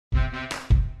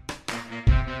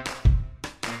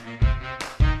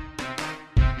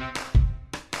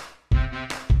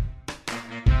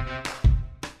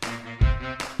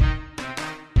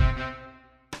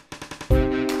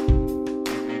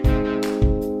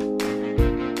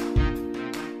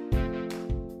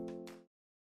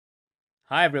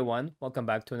Hi, everyone. Welcome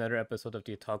back to another episode of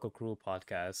the Otaku Crew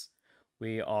podcast.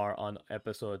 We are on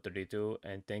episode 32,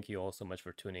 and thank you all so much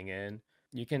for tuning in.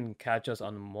 You can catch us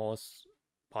on most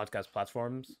podcast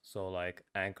platforms, so like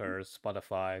Anchor,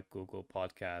 Spotify, Google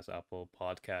Podcasts, Apple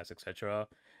Podcasts, etc.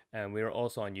 And we are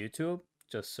also on YouTube.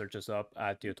 Just search us up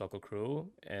at the Otaku Crew.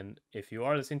 And if you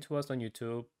are listening to us on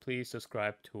YouTube, please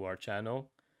subscribe to our channel.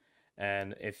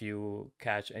 And if you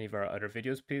catch any of our other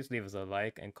videos, please leave us a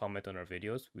like and comment on our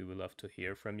videos. We would love to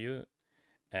hear from you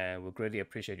and we'll greatly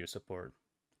appreciate your support.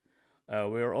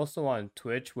 We're also on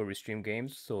Twitch where we stream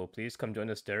games, so please come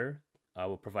join us there. I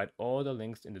will provide all the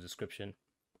links in the description.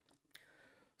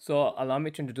 So, allow me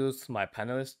to introduce my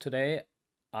panelists today.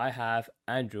 I have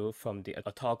Andrew from the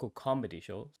Otaku Comedy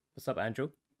Show. What's up, Andrew?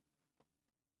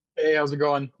 Hey, how's it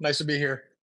going? Nice to be here.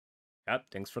 Yep,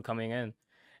 thanks for coming in.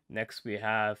 Next, we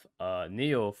have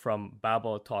Neo from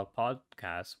Babel Talk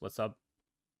Podcast. What's up?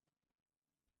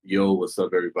 Yo, what's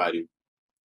up, everybody?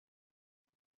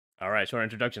 All right, short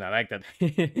introduction. I like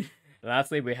that.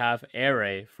 Lastly, we have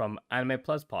Ere from Anime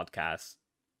Plus Podcast.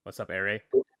 What's up, Ere?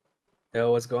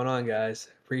 Yo, what's going on, guys?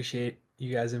 Appreciate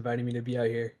you guys inviting me to be out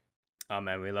here. Oh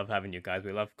man, we love having you guys.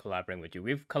 We love collaborating with you.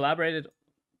 We've collaborated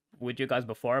with you guys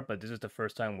before, but this is the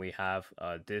first time we have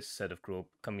this set of group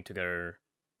coming together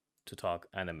to talk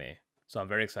anime. So I'm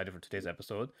very excited for today's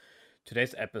episode.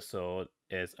 Today's episode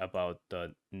is about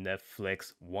the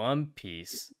Netflix One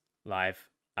Piece live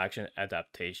action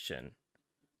adaptation.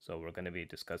 So we're going to be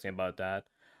discussing about that.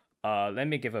 Let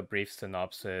me give a brief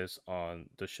synopsis on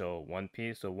the show One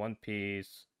Piece. So One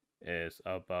Piece is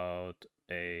about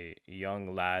a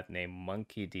young lad named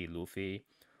Monkey D. Luffy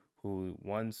who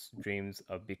once dreams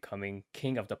of becoming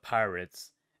king of the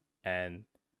pirates and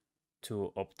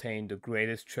to obtain the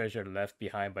greatest treasure left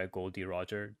behind by Goldie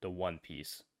Roger, the One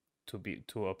Piece.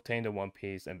 To obtain the One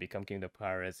Piece and become king of the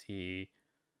pirates, he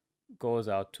goes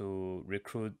out to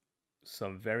recruit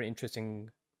some very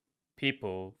interesting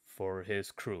people for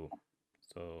his crew.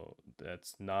 So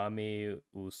that's Nami,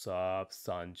 Usopp,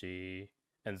 Sanji,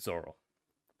 and Zoro.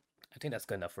 I think that's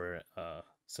good enough for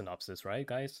synopsis, right,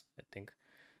 guys? I think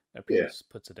that pretty Yeah, much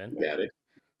puts it in. got it.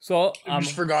 So I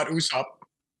just forgot Usopp.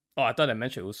 oh, I thought I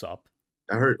mentioned Usopp.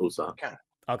 I heard Usopp. Okay.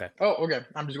 Okay, Oh, okay.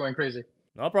 I'm just going crazy.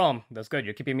 no problem. That's good.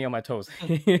 You're keeping me on my toes.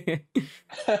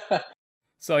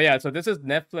 So yeah, so this is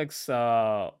Netflix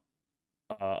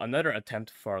another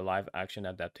attempt for a live action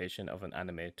adaptation of an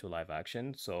anime to live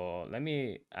action. So let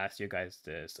me ask you guys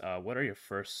this: what are your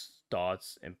first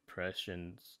thoughts,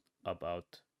 impressions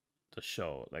about the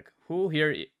show? Like, who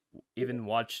here even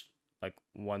watched like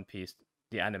One Piece,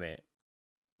 the anime?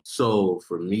 So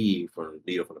for me, from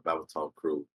Neo from the Battle Talk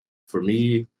crew, for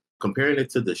me, comparing it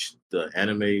to the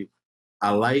anime,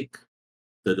 I like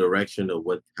the direction of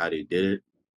how they did it,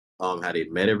 how they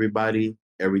met everybody,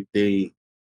 everything.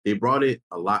 They brought it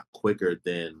a lot quicker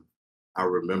than I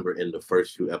remember in the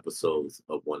first few episodes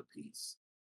of One Piece.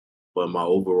 But my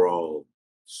overall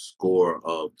score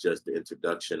of just the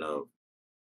introduction of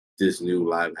this new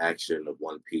live action of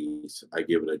One Piece, I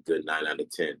give it a good 9 out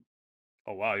of 10.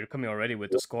 Oh wow, you're coming already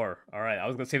with the score. All right, I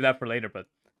was gonna save that for later, but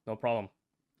no problem.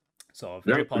 So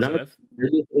very Not positive.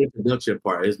 the introduction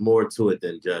part. It's more to it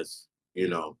than just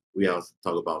we also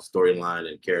talk about storyline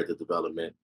and character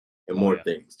development and Oh more yeah.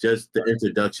 things. Just the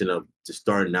introduction of just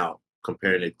starting out,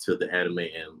 comparing it to the anime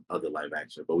and other live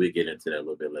action. But we get into that a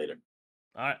little bit later.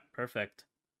 All right, perfect.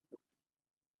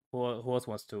 Who else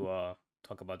wants to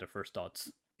talk about their first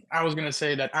thoughts? I was gonna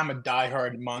say that I'm a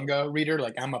diehard manga reader.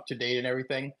 Like I'm up to date and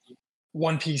everything.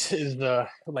 One Piece is the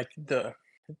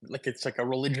it's like a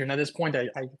religion at this point. I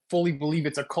fully believe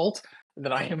it's a cult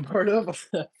that I am part of.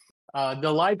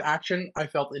 The live action, I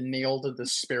felt it nailed the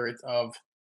spirit of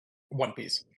One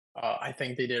Piece. I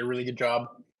think they did a really good job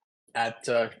at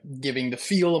giving the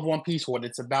feel of One Piece, what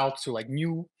it's about to like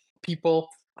new people.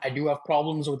 I do have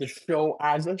problems with the show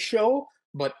as a show,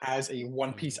 but as a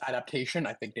One Piece adaptation,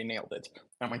 I think they nailed it.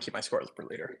 I'm gonna keep my scores for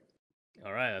later.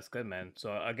 All right, that's good, man.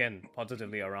 So again,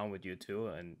 positively around with you too,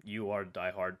 and you are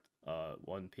diehard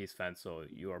One Piece fan, so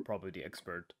you are probably the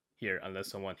expert here, unless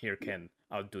someone here can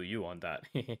outdo you on that.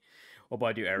 What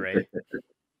about you, Ray?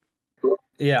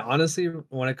 Yeah, honestly,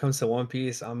 when it comes to One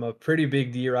Piece, I'm a pretty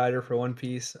big D rider for One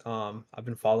Piece. I've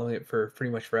been following it for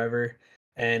pretty much forever.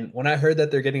 And when I heard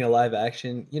that they're getting a live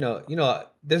action,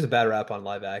 there's a bad rap on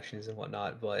live actions and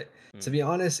whatnot, but to be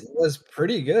honest, it was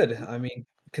pretty good. I mean,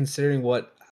 considering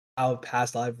what how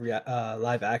past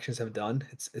live actions have done,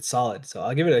 it's solid. So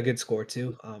I'll give it a good score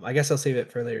too. I guess I'll save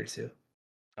it for later too.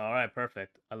 All right,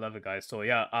 perfect. I love it, guys. So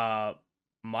yeah,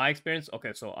 my experience.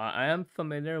 Okay, so I am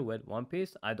familiar with One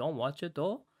Piece. I don't watch it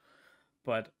though,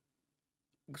 but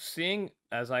seeing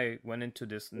as I went into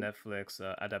this Netflix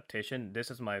adaptation,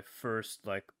 this is my first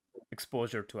like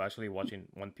exposure to actually watching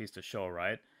One Piece the show,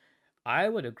 right? I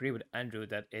would agree with Andrew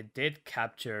that it did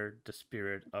capture the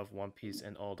spirit of One Piece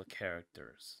and all the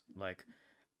characters. Like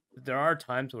there are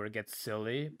times where it gets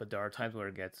silly, but there are times where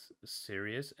it gets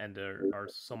serious, and there are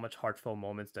so much heartfelt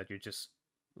moments that you just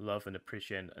love and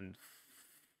appreciate and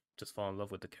just fall in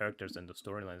love with the characters and the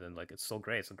storylines, and like it's so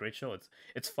great. It's a great show.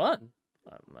 It's fun.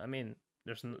 I mean,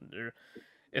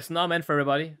 it's not meant for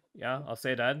everybody. Yeah, I'll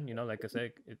say that. You know, like I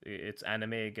said, it's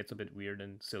anime. It gets a bit weird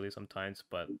and silly sometimes,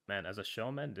 but man, as a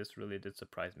show, man, this really did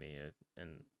surprise me, and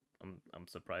I'm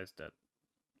surprised that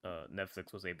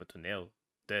Netflix was able to nail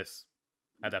this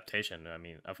adaptation. I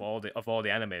mean, of all the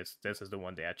animes, this is the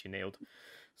one they actually nailed.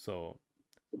 So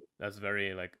that's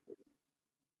very like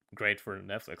great for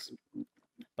Netflix.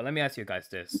 But let me ask you guys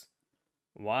this: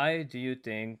 why do you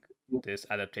think this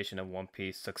adaptation of One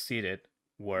Piece succeeded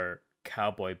where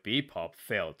Cowboy Bebop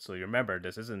failed? So you remember,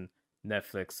 this isn't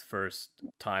Netflix first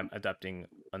time adapting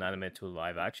an anime to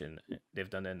live action. They've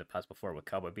done it in the past before with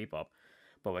Cowboy Bebop,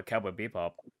 but with Cowboy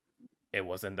Bebop, it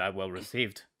wasn't that well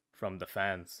received from the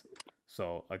fans.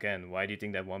 So again, why do you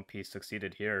think that One Piece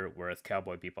succeeded here, whereas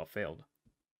Cowboy Bebop failed?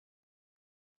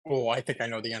 Oh, I think I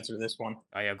know the answer to this one.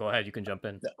 Oh yeah, go ahead. You can jump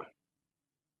in.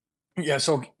 Yeah,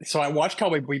 so I watched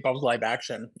Cowboy Bebop's live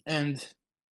action, and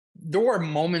there were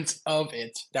moments of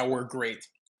it that were great.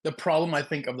 The problem I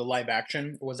think of the live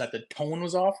action was that the tone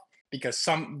was off because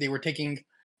they were taking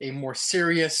a more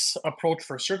serious approach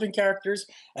for certain characters,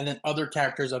 and then other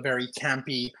characters a very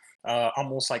campy,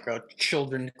 almost like a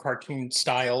children cartoon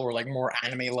style or like more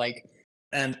anime like,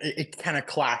 and it kind of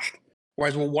clashed.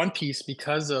 Whereas with One Piece,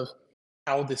 because of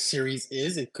how the series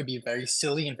is, it could be very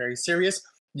silly and very serious.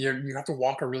 You have to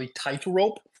walk a really tight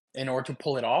rope in order to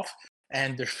pull it off.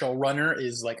 And the showrunner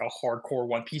is like a hardcore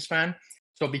One Piece fan.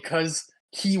 So because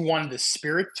he wanted the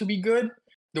spirit to be good,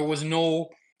 there was no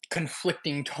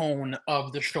conflicting tone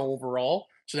of the show overall.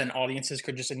 So then audiences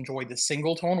could just enjoy the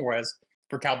single tone. Whereas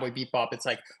for Cowboy Bebop, it's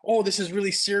like, oh, this is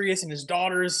really serious, and his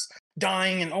daughter's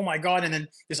dying, and oh my god, and then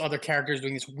this other character is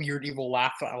doing this weird evil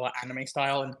laugh anime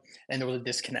style, and there was a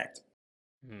disconnect.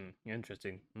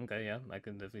 Interesting. Okay, yeah, I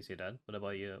can definitely see that. What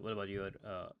about you? What about you?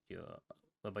 What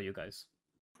about you guys?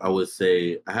 I would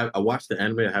say I watched the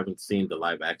anime. I haven't seen the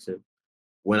live action.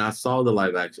 When I saw the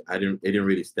live action, it didn't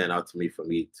really stand out to me for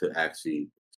me to actually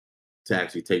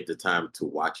take the time to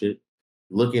watch it.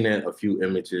 Looking at a few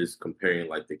images, comparing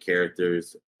like the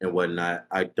characters and whatnot,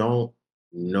 I don't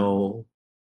know.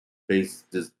 Based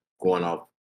just going off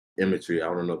imagery,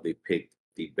 I don't know if they picked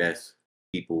the best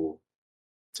people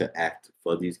to act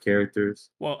for these characters.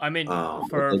 Well, I mean,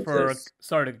 sorry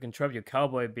to interrupt you,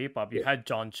 Cowboy Bebop. You had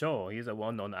John Cho. He's a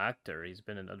well-known actor. He's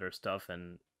been in other stuff,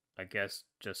 and I guess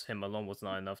just him alone was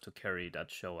not enough to carry that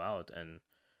show out. And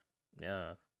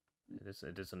yeah,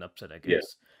 it is an upset, I guess.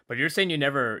 Yeah. But you're saying you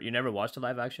never watched the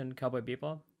live action Cowboy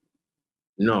Bebop?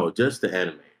 No, just the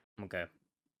anime. Okay.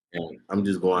 And I'm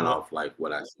just going off like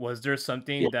what I. Was there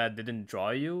something that didn't draw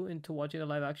you into watching the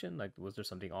live action? Like, was there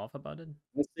something off about it?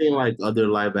 I've seen like other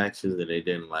live actions that they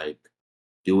didn't like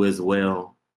do as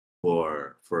well,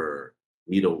 or for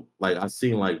me to like. I've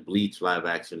seen like Bleach live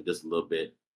action just a little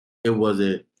bit. It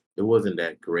wasn't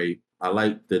that great. I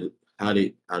like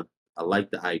I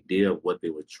like the idea of what they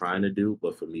were trying to do,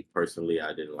 but for me personally, I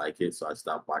didn't like it, so I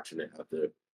stopped watching it after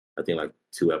I think like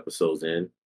 2 episodes in.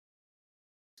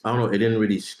 I don't know. It didn't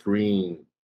really scream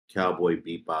Cowboy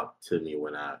Bebop to me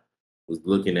when I was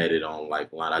looking at it on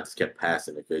like line. I just kept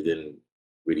passing it because it didn't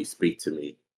really speak to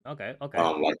me. Okay. Like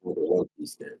what the One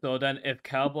Piece did. So then, if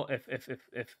Cowboy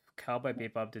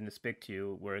Bebop didn't speak to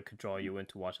you, where it could draw you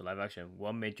into watch a live action,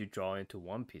 what made you draw into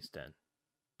One Piece then?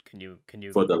 Can you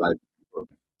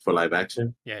for live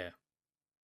action? Yeah.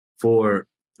 For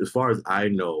as far as I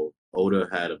know, Oda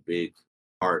had a big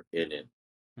part in it,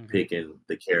 picking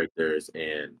the characters,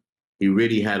 and he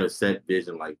really had a set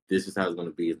vision. Like this is how it's going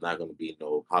to be. It's not going to be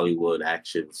no Hollywood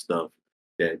action stuff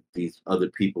that these other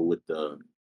people with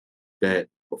that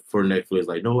for Netflix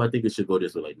like, no, I think it should go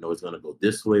this way. Like, no, it's going to go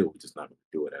this way. We're just not going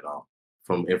to do it at all.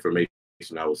 From information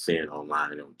I was seeing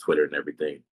online and on Twitter and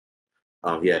everything,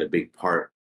 he had a big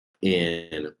part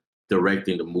in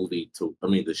directing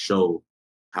the show,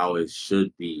 how it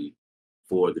should be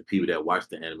for the people that watch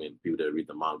the anime and people that read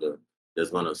the manga. That's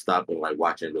gonna stop and like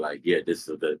watch and be like, yeah, this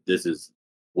is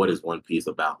what is One Piece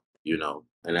about, you know.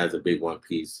 And as a big One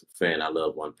Piece fan, I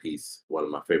love One Piece, one of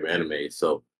my favorite animes.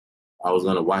 So I was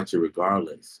gonna watch it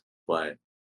regardless, but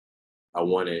I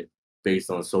wanted, based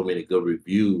on so many good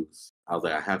reviews, I was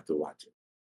like, I have to watch it.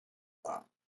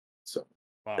 So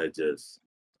Wow. that just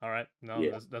All right, no,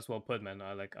 Yeah. that's well put, man.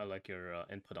 I like your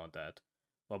input on that.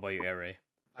 What about you, Ari?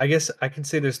 I guess I can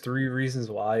say there's 3 reasons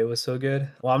why it was so good.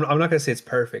 Well, I'm not gonna say it's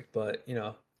perfect, but,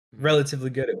 Mhm. relatively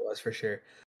good it was for sure.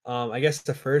 I guess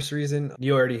the first reason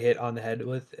you already hit on the head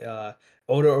with,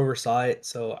 Oda oversaw it,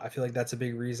 so I feel like that's a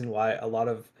big reason why a lot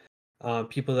of,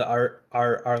 people that are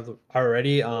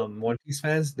already, One Piece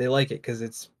fans, they like it because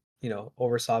it's,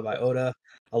 oversaw by Oda.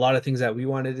 A lot of things that we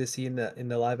wanted to see in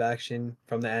the live action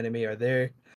from the anime are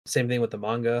there. Same thing with the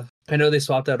manga. I know they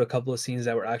swapped out a couple of scenes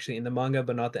that were actually in the manga,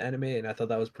 but not the anime, and I thought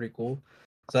that was pretty cool.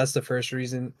 So that's the first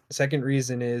reason. Second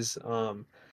reason is kind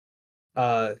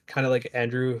of like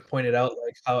Andrew pointed out,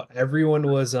 like how everyone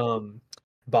was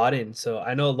bought in. So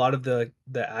I know a lot of the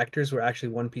actors were actually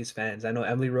One Piece fans. I know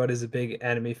Emily Rudd is a big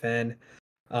anime fan.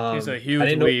 He's a I huge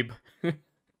didn't know. weeb.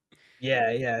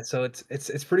 Yeah, yeah. So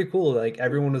it's pretty cool. Like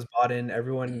everyone was bought in.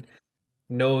 Everyone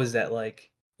knows that, like,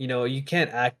 you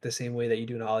can't act the same way that you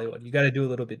do in Hollywood. You got to do a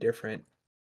little bit different.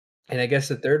 And I guess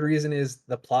the third reason is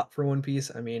the plot for One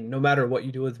Piece. I mean, no matter what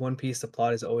you do with One Piece, the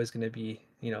plot is always going to be,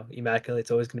 immaculate.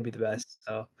 It's always going to be the best.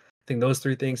 So I think those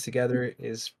 3 things together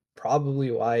is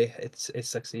probably why it's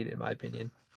succeeded, in my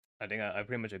opinion. I think I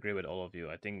pretty much agree with all of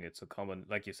you. I think it's a common,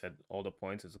 like you said, all the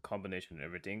points is a combination of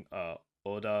everything.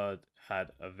 Oda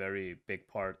had a very big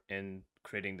part in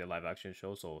creating the live action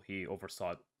show, so he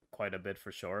oversaw it quite a bit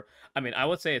for sure. I mean, I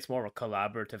would say it's more of a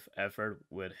collaborative effort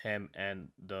with him and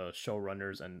the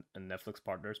showrunners and Netflix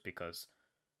partners, because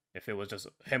if it was just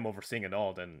him overseeing it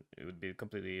all, then it would be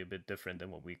completely a bit different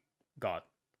than what we got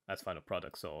as final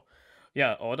product. So,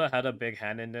 yeah, Oda had a big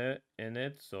hand in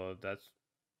it, so that's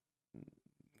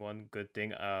one good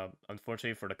thing.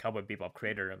 Unfortunately for the Cowboy Bebop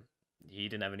creator, he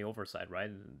didn't have any oversight,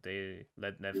 right? They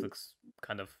let Netflix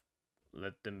kind of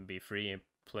let them be free and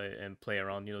play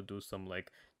around, do some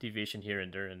like deviation here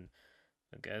and there, and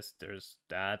I guess there's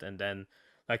that. And then,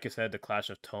 like you said, the clash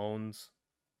of tones.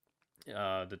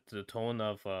 The tone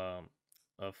of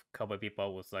Cowboy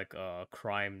Bebop was like a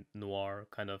crime noir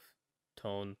kind of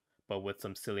tone, but with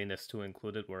some silliness too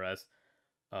included, whereas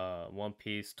One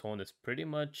Piece tone is pretty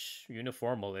much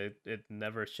uniformal. It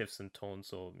never shifts in tone.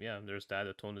 So yeah, there's that.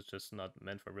 The tone is just not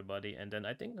meant for everybody. And then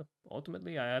I think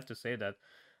ultimately I have to say that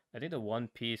I think the One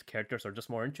Piece characters are just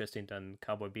more interesting than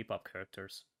Cowboy Bebop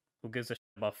characters. Who gives a shit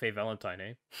about Faye Valentine,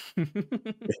 eh?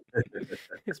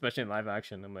 Especially in live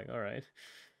action. I'm like, all right.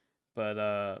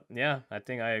 But yeah, I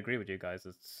think I agree with you guys.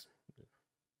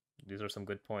 These are some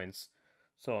good points.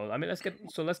 So I mean, let's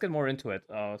get more into it.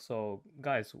 So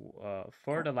guys,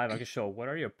 for the live action show, what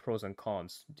are your pros and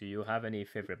cons? Do you have any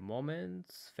favorite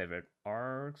moments, favorite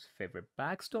arcs, favorite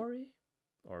backstory,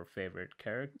 or favorite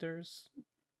characters,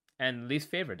 and least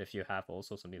favorite if you have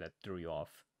also something that threw you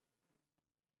off?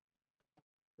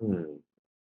 Hmm.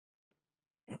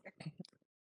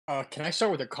 Can I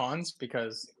start with the cons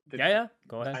because Yeah,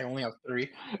 go ahead. I only have 3.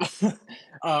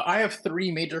 I have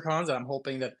 3 major cons that I'm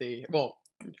hoping that they, well,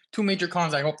 2 major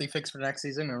cons I hope they fix for next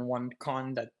season, and 1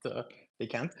 con that they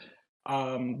can't.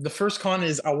 The first con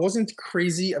is I wasn't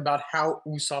crazy about how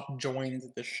Usopp joined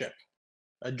the ship,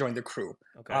 joined the crew.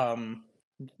 Okay.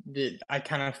 I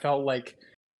kind of felt like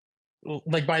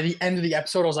by the end of the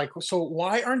episode, I was like, so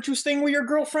why aren't you staying with your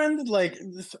girlfriend? Like,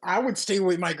 I would stay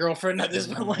with my girlfriend at this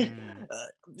point. Like,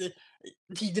 Mm.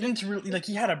 he didn't really like.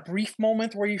 He had a brief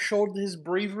moment where he showed his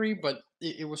bravery, but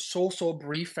it was so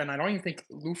brief, and I don't even think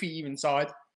Luffy even saw it.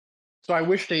 So I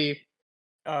wish they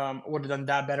would have done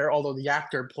that better. Although the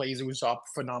actor plays Usopp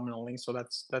phenomenally, so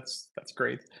that's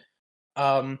great.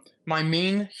 My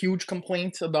main huge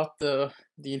complaint about the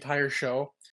entire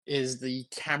show is the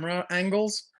camera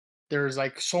angles. There's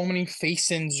like so many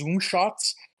face in zoom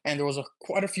shots, and there was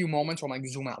quite a few moments where I'm like,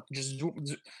 zoom out, just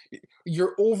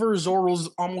you're over Zoro's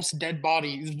almost dead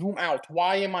body. Zoom out.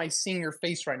 Why am I seeing your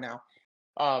face right now?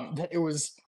 It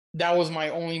was that was my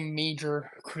only major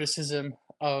criticism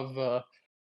of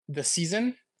the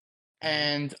season.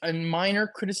 And a minor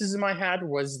criticism I had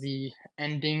was the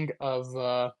ending of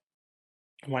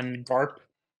when Garp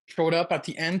showed up at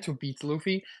the end to beat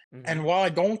Luffy. And while I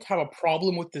don't have a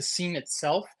problem with the scene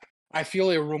itself, I feel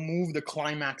it removed the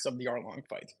climax of the Arlong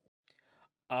fight.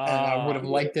 And I would have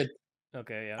liked it.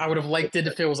 Okay, yeah. I would have liked it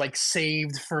if it was like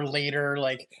saved for later.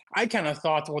 Like I kind of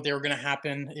thought what they were gonna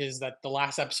happen is that the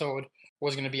last episode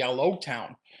was gonna be at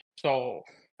Town. So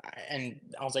and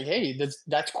I was like, hey,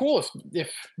 that's cool.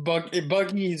 If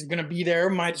Buggy is gonna be there,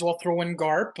 might as well throw in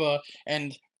Garp.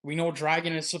 And we know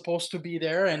Dragon is supposed to be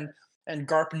there, and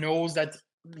Garp knows that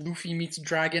Luffy meets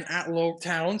Dragon at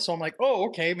Town. So I'm like, oh,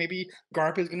 okay, maybe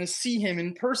Garp is gonna see him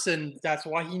in person. That's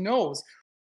why he knows.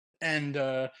 And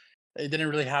it didn't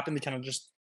really happen. They kind of just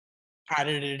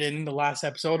added it in the last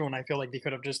episode when I feel like they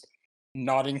could have just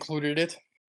not included it.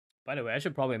 By the way, I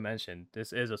should probably mention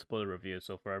this is a spoiler review,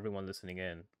 so for everyone listening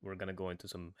in, we're gonna go into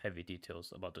some heavy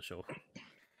details about the show.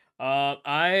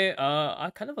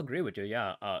 I kind of agree with you.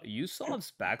 Yeah.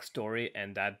 Usopp's backstory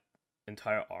and that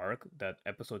entire arc, that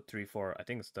episode 3-4, I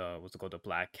think it's the what's it called, the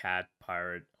Black Cat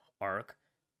Pirate arc,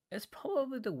 is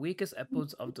probably the weakest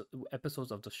episodes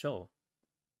of the show.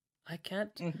 I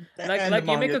can't And the you make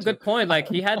manga a too. good point. Like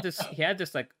he had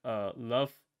this like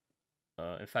love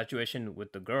infatuation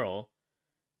with the girl,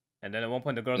 and then at one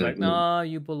point the girl's like, Mhm. "Nah,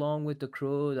 you belong with the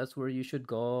crew. That's where you should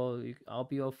go. I'll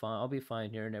be all fine. I'll be fine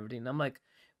here and everything." And I'm like,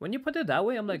 when you put it that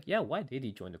way, I'm like, yeah, why did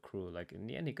he join the crew? Like in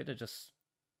the end, he could have just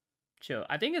chill.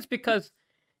 I think it's because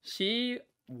she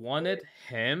wanted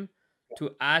him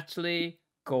to actually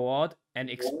go out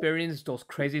and experience those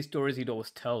crazy stories he'd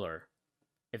always tell her.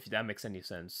 If that makes any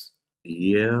sense.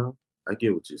 Yeah, I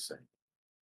get what you're saying.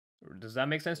 Does that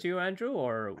make sense to you, Andrew,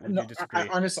 or would No, you disagree?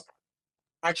 honestly,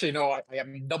 actually, no. I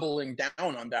am doubling down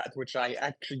on that, which I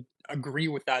actually agree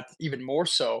with that even more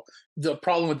so. The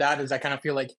problem with that is I kind of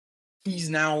feel like he's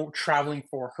now traveling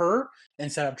for her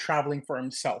instead of traveling for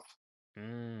himself,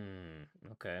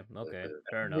 Okay,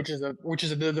 fair enough. which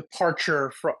is a bit of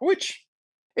departure from which,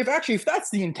 if that's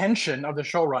the intention of the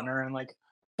showrunner, and like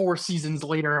 4 seasons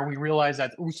later we realize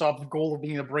that Usopp's goal of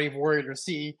being a brave warrior to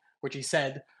sea, which he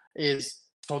said, is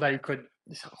so that he could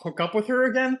hook up with her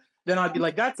again, then I'd be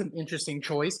like, that's an interesting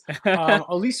choice.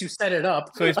 At least you set it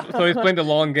up. So he's playing the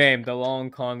long game, the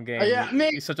long con game. Yeah,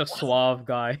 He's such a suave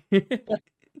guy.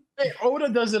 Hey, Oda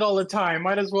does it all the time.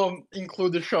 Might as well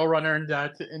include the showrunner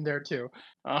in there too.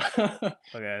 Okay,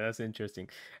 that's interesting.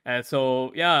 And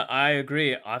so, yeah, I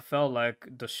agree. I felt like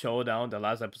the showdown, the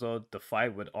last episode, the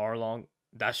fight with Arlong,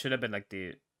 that should have been like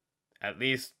at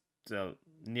least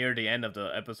near the end of the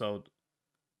episode.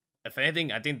 If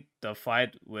anything, I think the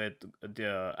fight with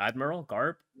the Admiral,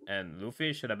 Garp, and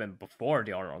Luffy should have been before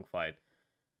the Arlong fight.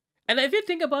 And if you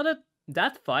think about it,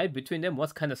 that fight between them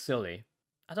was kind of silly.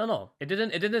 I don't know. It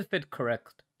didn't fit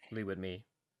correctly with me.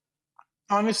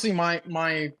 Honestly,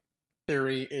 my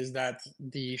theory is that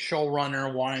the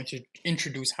showrunner wanted to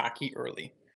introduce Haki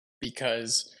early,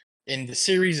 because in the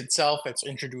series itself it's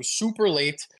introduced super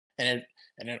late, and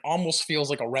it almost feels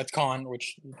like a retcon,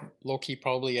 which Loki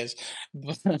probably is.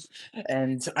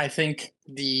 And I think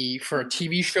for a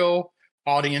TV show,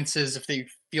 audiences, if they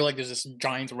feel like there's this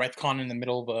giant retcon in the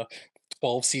middle of a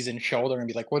 12-season show, they're gonna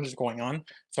be like, what is going on?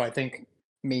 So I think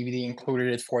maybe they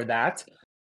included it for that.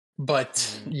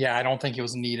 But yeah, I don't think it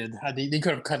was needed. They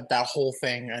could have cut that whole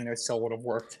thing and it still would have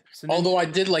worked. So then- Although I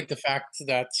did like the fact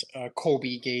that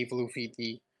Kobe gave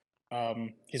Luffy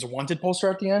his wanted poster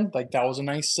at the end. Like that was a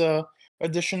nice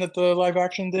addition that the live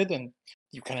action did, and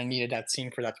you kind of needed that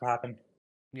scene for that to happen.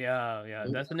 yeah,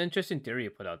 that's an interesting theory you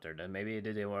put out there. That maybe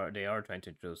they are trying to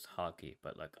introduce hockey,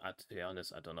 but like to be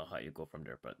honest, I don't know how you go from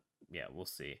there. But yeah, we'll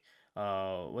see.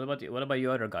 What about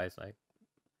you other guys like?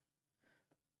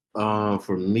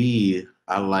 For me,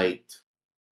 I liked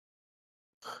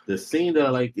the scene that I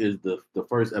like is the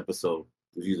first episode.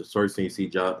 You the first scene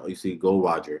you see Gold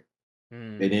Roger,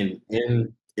 and then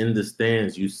in the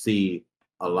stands you see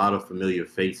a lot of familiar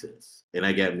faces, and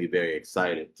that got me very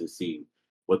excited to see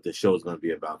what the show is going to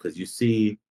be about. Because you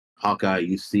see Hawkeye,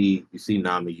 you see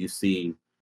Nami, you see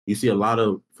a lot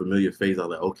of familiar faces. I'm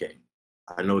like, okay,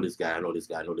 I know this guy, I know this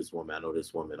guy, I know this woman, I know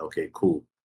this woman. Okay, cool.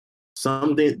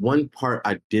 One part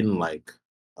I didn't like,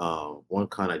 one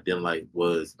kind I didn't like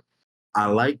was I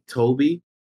liked Toby,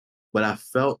 but I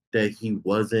felt that he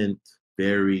wasn't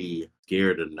very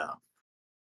scared enough,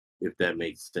 if that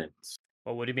makes sense.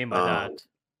 Well, what do you mean by that?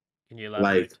 Can you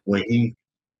elaborate? Like when he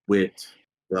with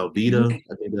Velveeta,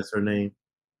 I think that's her name.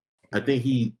 I think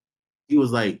he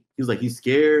was like he's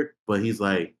scared, but he's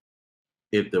like,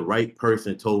 if the right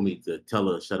person told me to tell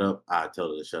her to shut up, I'd tell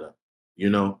her to shut up. You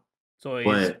know? So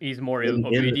But he's more in-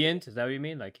 obedient. Is that what you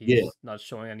mean? Like he's Yeah. not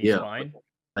showing any Yeah. spine.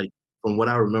 Like from what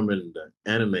I remember in the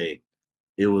anime,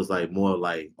 it was like more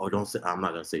like, oh, don't say, I'm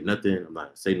not gonna say nothing. I'm not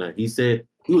gonna say nothing. He said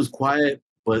he was quiet,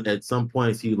 but at some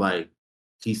points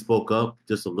he spoke up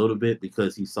just a little bit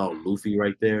because he saw Luffy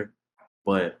right there.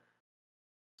 But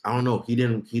I don't know, he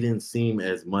didn't seem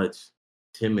as much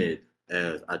timid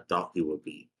as I thought he would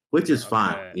be, which is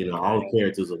fine. Okay, You know, okay. all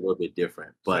characters are a little bit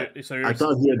different, but so I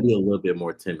thought he'd be a little bit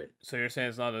more timid. So you're saying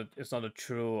it's not a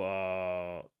true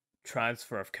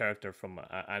transfer of character from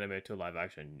anime to live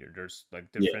action. There's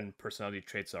like different personality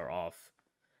traits are off.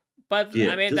 But Yeah,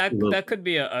 I mean just a little that could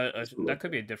be Just a little that could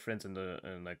be a difference in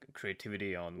like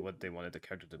creativity on what they wanted the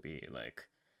character to be like.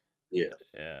 Yeah.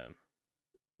 Yeah.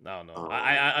 No, no. Um,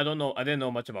 I don't know. I didn't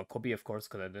know much about Kobe, of course,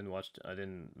 because I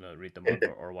didn't read the manga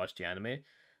or watch the anime.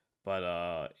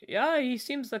 But yeah, he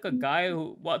seems like a guy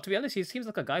who. Well, to be honest, he seems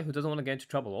like a guy who doesn't want to get into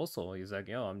trouble. Also, he's like,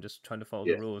 yo, I'm just trying to follow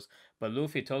the yeah, rules. But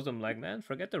Luffy tells him like, man,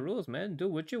 forget the rules, man. Do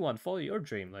what you want. Follow your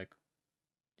dream. Like,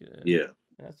 yeah, yeah.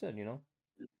 that's it. You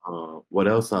know. What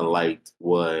else I liked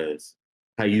was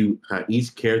how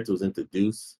each character was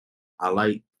introduced. I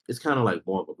like it's kind of like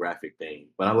more of a graphic thing,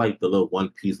 but I like the little One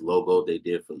Piece logo they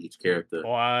did for each character.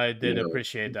 Oh, I You did know,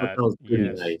 appreciate I thought that. that was pretty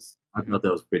Yes. nice. I Hmm. thought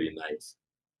that was pretty nice.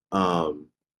 Um,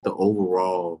 the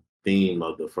overall theme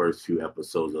of the first few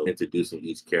episodes of introducing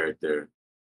each character,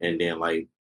 and then like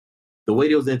the way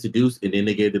they was introduced, and then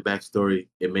they gave the backstory,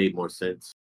 it made more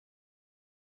sense.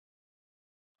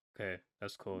 Okay,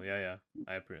 that's cool. Yeah,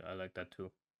 yeah. I like that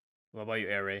too. What about you,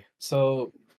 Air?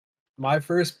 So my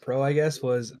first pro, I guess,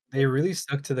 was they really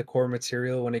stuck to the core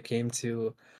material when it came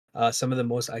to some of the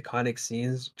most iconic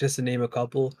scenes. Just to name a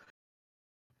couple,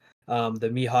 the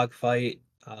Mihawk fight,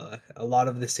 a lot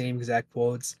of the same exact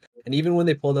quotes, and even when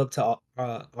they pulled up to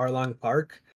Arlong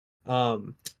Park,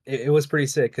 it was pretty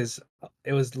sick because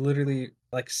it was literally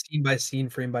like scene by scene,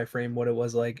 frame by frame, what it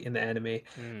was like in the anime.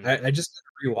 Mm. I just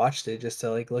rewatched it just to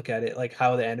like look at it like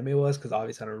how the anime was because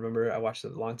obviously I don't remember. I watched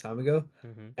it a long time ago,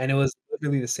 Mm-hmm. and it was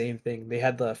literally the same thing. They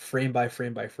had the frame by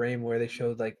frame by frame where they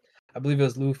showed like I believe it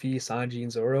was Luffy, Sanji,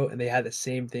 and Zoro, and they had the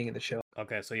same thing in the show.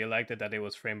 Okay, so you liked it that it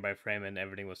was frame by frame and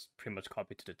everything was pretty much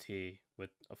copied to the T, with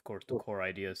of course the core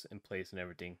ideas in place and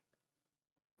everything.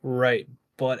 Right.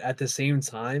 But at the same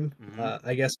time, Mm-hmm.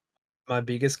 I guess my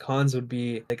biggest cons would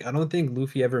be like I don't think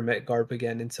Luffy ever met Garp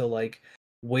again until like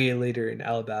way later in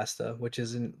Alabasta, which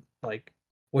isn't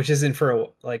for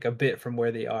like a bit from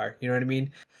where they are. You know what I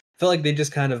mean? I feel like they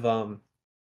just kind of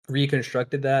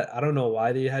reconstructed that. I don't know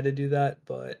why they had to do that,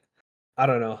 but I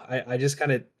don't know. I just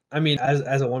kind of I mean,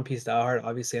 as a One Piece diehard,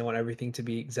 obviously I want everything to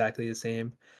be exactly the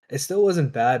same. It still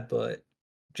wasn't bad, but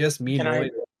just me Can I?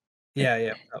 knowing, yeah,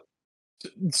 yeah.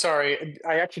 Sorry,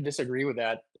 I actually disagree with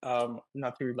that.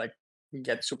 Not to like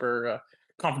get super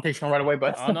confrontational right away,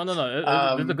 but Oh no, no, no! This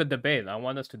is a um, good debate. I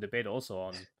want us to debate also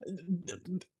on.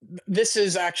 this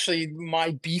is actually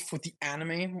my beef with the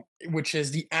anime, which is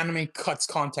the anime cuts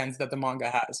content that the manga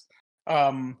has.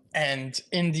 And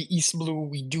in the East Blue,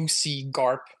 we do see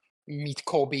Garp meet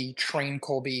Kobe, train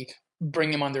Kobe,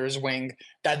 bring him under his wing.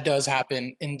 That does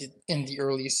happen in the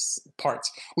early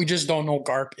parts. We just don't know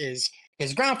Garp is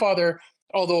his grandfather.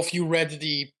 Although if you read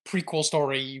the prequel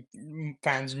story,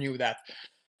 fans knew that.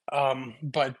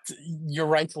 But you're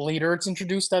right. Later, it's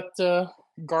introduced that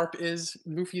Garp is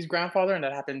Luffy's grandfather, and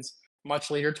that happens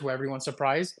much later to everyone's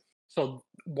surprise. So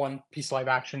One Piece live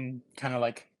action kind of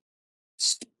like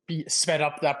sped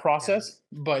up that process.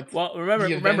 But Well, the remember,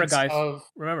 events guys. of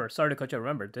Remember, sorry to cut you.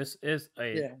 Remember, this is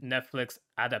a yeah, Netflix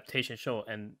adaptation show,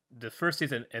 and the first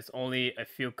season is only a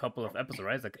few couple of episodes,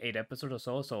 right? It's like 8 episodes or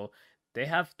so. So they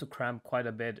have to cram quite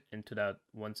a bit into that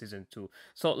one season too.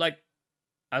 So like,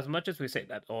 as much as we say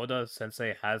that Oda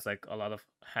Sensei has like a lot of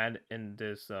hand in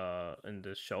this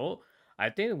show, I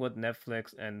think what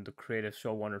Netflix and the creative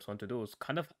showrunners want to do is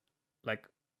kind of like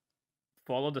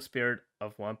follow the spirit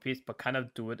of One Piece, but kind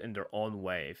of do it in their own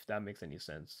way, if that makes any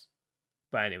sense.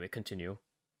 But anyway, continue.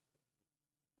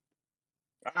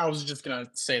 I was just gonna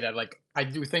say that like I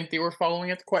do think they were following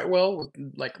it quite well with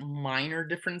like minor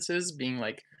differences being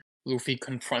like Luffy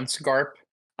confronts Garp,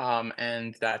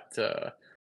 and that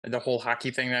the whole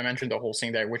hockey thing that I mentioned, the whole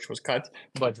thing there which was cut,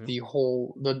 but Mm-hmm. the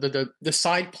whole the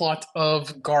side plot of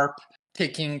Garp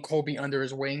taking Kobe under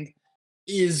his wing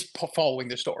is following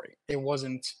the story. It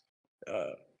wasn't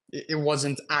it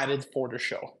wasn't added for the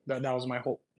show. That was my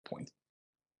whole point.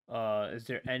 Is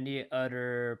there any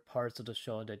other parts of the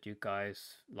show that you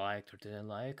guys liked or didn't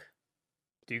like?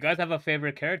 Do you guys have a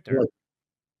favorite character?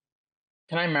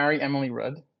 Can I marry Emily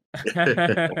Rudd?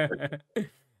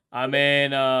 I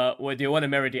mean, what do you want to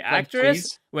marry the Like, actress?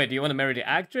 please? Wait, do you want to marry the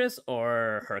actress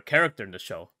or her character in the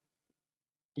show?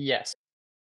 Yes.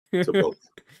 To both.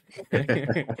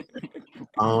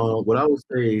 What I would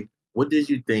say, what did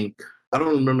you think? I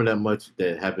don't remember that much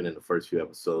that happened in the first few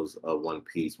episodes of One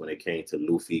Piece when it came to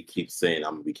Luffy keeps saying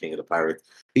I'm gonna be king of the pirates.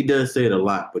 He does say it a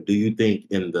lot, but do you think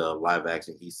in the live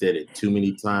action he said it too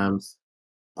many times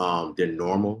than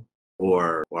normal?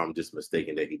 Or I'm just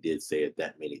mistaken that he did say it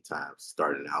that many times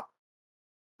starting out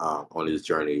on his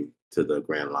journey to the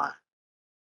Grand Line.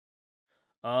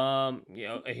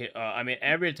 I mean,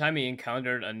 every time he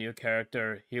encountered a new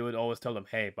character, he would always tell them,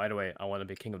 "Hey, by the way, I want to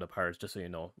be king of the pirates, just so you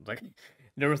know." Like,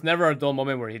 there was never a dull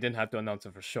moment where he didn't have to announce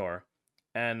it for sure.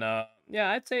 And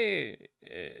yeah, I'd say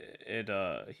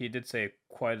he did say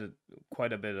quite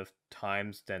a bit of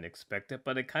times than expected,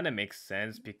 but it kind of makes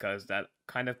sense because that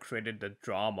kind of created the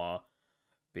drama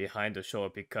behind the show,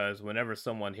 because whenever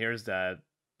someone hears that,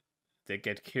 they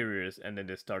get curious and then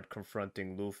they start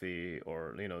confronting Luffy,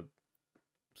 or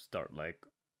start like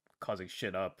causing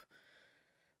shit up.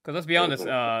 Because let's be honest,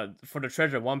 for the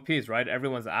treasure of One Piece, right?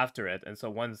 Everyone's after it, and so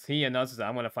once he announces that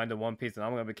I'm gonna find the One Piece and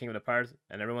I'm gonna be king of the pirates,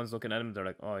 and everyone's looking at him, they're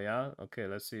like, "Oh yeah, okay,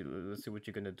 let's see what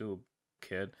you're gonna do,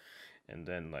 kid." And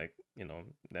then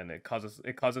then it causes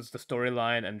the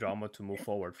storyline and drama to move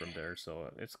forward from there.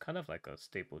 So it's kind of like a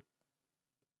staple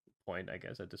point, I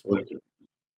guess, at this point.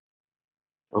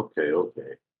 Okay.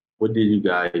 What did you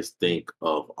guys think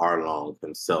of Arlong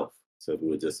himself? So we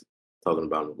were just talking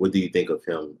about him. What do you think of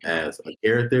him as a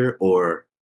character, or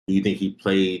do you think he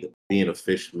played being a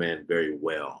fisherman very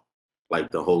well, like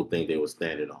the whole thing they were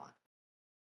standing on?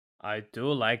 I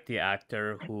do like the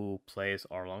actor who plays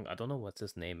Arlong. I don't know what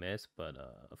his name is, but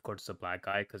of course it's a black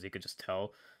guy because you could just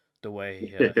tell the way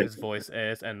his voice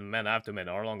is. And man, I have to admit,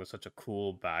 Arlong is such a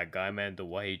cool bad guy, man. The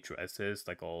way he dresses,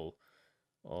 like all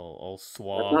I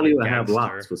suave thought he and would have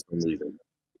locks gangster. for some reason.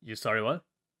 You sorry, what?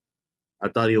 I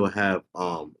thought he would have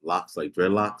locks like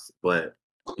dreadlocks, but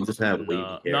he just had No,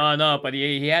 wavy hair. no, but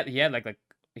he had like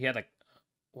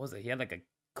what was it? He had like a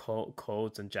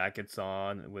coats and jackets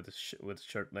on with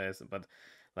shirtless, but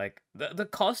like the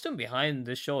costume behind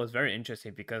this show is very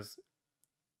interesting because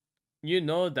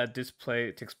that this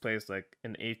play takes place like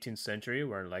in the 18th century,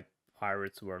 where like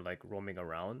pirates were like roaming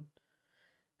around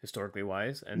historically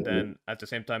wise, and Mhm. then at the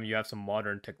same time you have some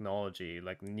modern technology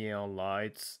like neon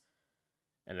lights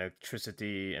and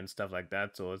electricity and stuff like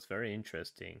that, so it's very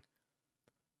interesting.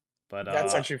 But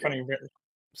That's actually funny.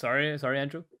 sorry,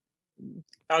 Andrew.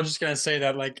 I was just gonna say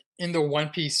that, like, in the One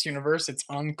Piece universe, it's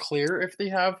unclear if they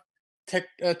have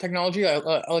technology,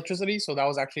 electricity. So that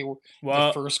was actually the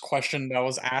Well, first question that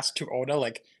was asked to Oda.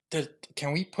 Like,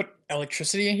 can we put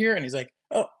electricity in here? And he's like,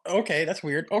 "Oh, okay, that's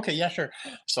weird. Okay, yeah, sure."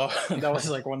 So that was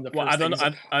like one of the well, I first don't know.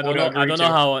 things that I don't Oda know. I agreed don't know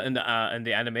to. how in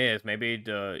the anime is. Maybe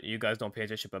you guys don't pay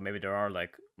attention, but maybe there are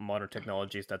like modern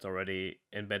technologies that's already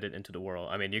embedded into the world.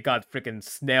 I mean, you got freaking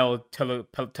snail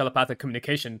telepathic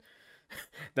communication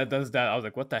that does that. I was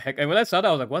like, what the heck? And when I saw that,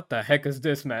 I was like, what the heck is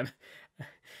this, man?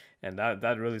 And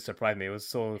that really surprised me. It was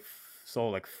so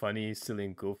like funny, silly,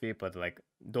 and goofy. But like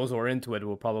those who are into it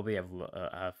will probably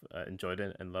have enjoyed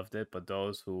it and loved it. But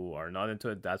those who are not into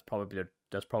it, that's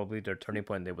probably their turning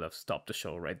point. They would have stopped the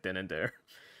show right then and there.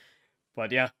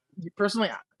 But yeah, Personally,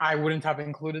 I wouldn't have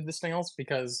included the snails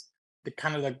because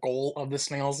the goal of the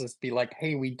snails is to be like,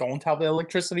 hey, we don't have the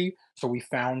electricity, so we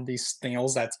found these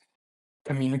snails that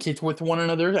communicate with one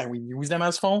another and we use them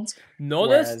as phones.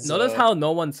 Whereas, notice how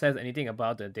no one says anything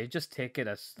about it. They just take it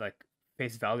as like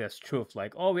face value as truth.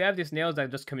 Like, oh, we have these nails that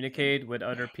just communicate with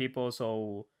other people,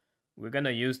 so we're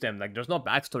gonna use them. Like, there's no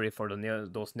backstory for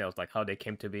those nails, like how they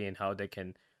came to be and how they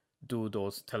can do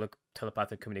those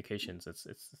telepathic communications.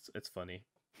 It's funny.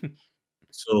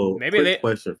 So, Maybe quick they.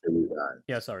 question for you guys: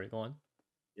 Yeah, sorry. Go on.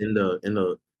 in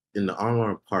the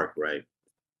Arlong Park, right?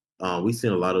 We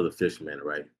seen a lot of the fishmen,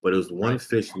 right? But it was one Right.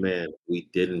 fishman we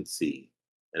didn't see,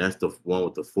 and that's the one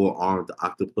with the four-armed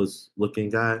octopus-looking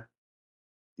guy.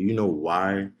 Do you know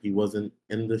why he wasn't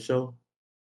in the show?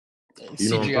 Do you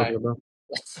know what I'm CGI. talking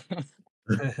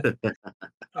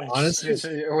about? Honestly,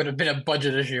 It would have been a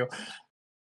budget issue.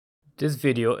 This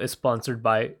video is sponsored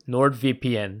by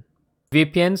NordVPN.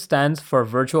 VPN stands for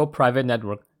Virtual Private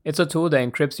Network. It's a tool that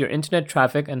encrypts your internet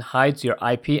traffic and hides your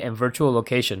IP and virtual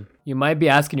location. You might be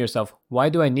asking yourself, why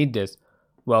do I need this?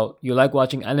 Well, you like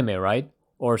watching anime, right?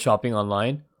 Or shopping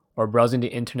online? Or browsing the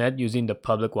internet using the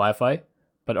public Wi Fi?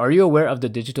 But are you aware of the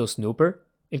digital snooper?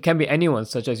 It can be anyone,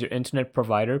 such as your internet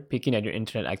provider peeking at your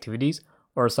internet activities,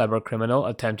 or a cybercriminal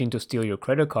attempting to steal your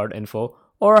credit card info,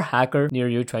 or a hacker near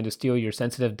you trying to steal your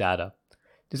sensitive data.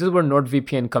 This is where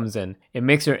NordVPN comes in. It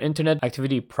makes your internet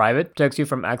activity private, protects you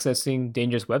from accessing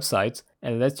dangerous websites,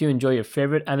 and lets you enjoy your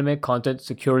favorite anime content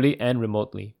securely and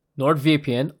remotely.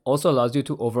 NordVPN also allows you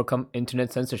to overcome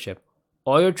internet censorship.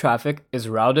 All your traffic is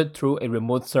routed through a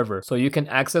remote server, so you can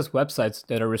access websites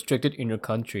that are restricted in your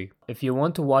country. If you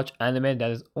want to watch anime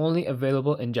that is only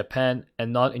available in Japan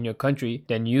and not in your country,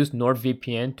 then use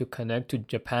NordVPN to connect to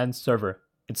Japan's server.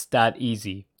 It's that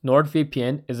easy.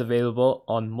 NordVPN is available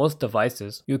on most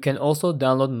devices. You can also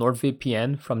download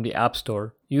NordVPN from the App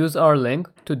Store. Use our link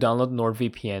to download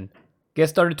NordVPN. Get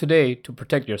started today to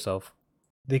protect yourself.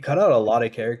 they cut out a lot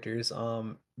of characters.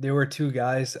 There were two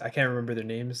guys, I can't remember their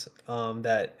names,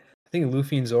 that I think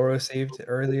Luffy and Zoro saved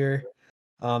earlier.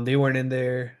 They weren't in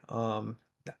there.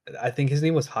 I think his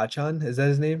name was Hachan. Is that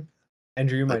his name?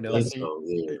 Andrew, you I might know think him. so.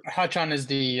 Yeah. Hachan is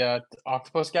the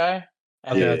octopus guy,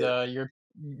 Okay. and Yeah.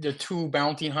 the two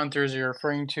bounty hunters you're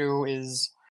referring to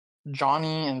is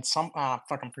Johnny and fuck,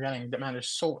 I'm forgetting. That man is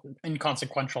so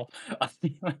inconsequential.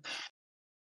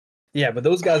 Yeah, but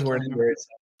those I guys can't weren't in remember. there. So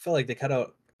I felt like they cut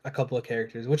out a couple of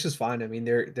characters, which is fine. I mean,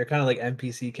 they're kind of like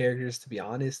NPC characters, to be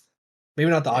honest. Maybe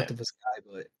not the Yeah. octopus guy,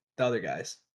 but the other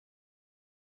guys.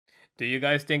 Do you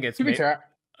guys think it's To be fair,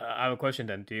 I have a question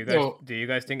then. so Do you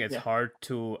guys think it's yeah. hard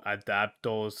to adapt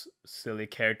those silly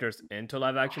characters into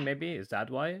live action? Maybe is that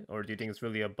why, or do you think it's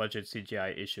really a budget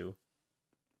CGI issue?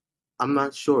 I'm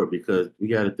not sure because we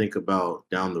got to think about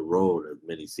down the road as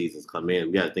many seasons come in.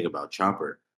 We got to think about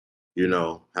Chopper. You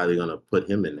know how they're gonna put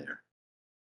him in there.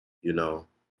 You know,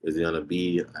 is he gonna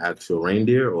be an actual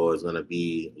reindeer or is it gonna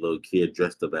be a little kid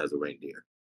dressed up as a reindeer?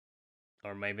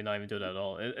 Or maybe not even do that at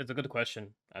all. It's a good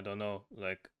question. I don't know.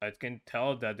 Like I can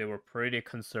tell that they were pretty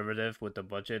conservative with the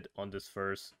budget on this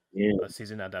first Yeah,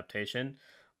 season adaptation,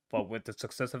 but with the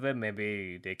success of it,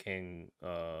 maybe they can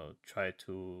try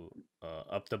to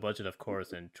up the budget, of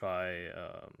course, and try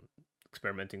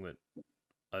experimenting with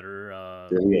other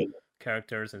then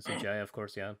characters and CGI. Of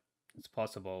course, yeah, it's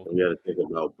possible. we got to think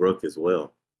about Brooke as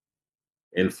well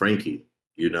and Frankie.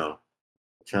 You know,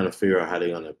 trying to figure out how they're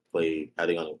gonna play, how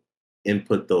they're gonna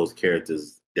input those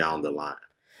characters down the line.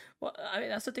 Well, I mean,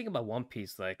 that's the thing about One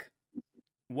Piece. Like,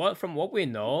 from what we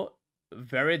know,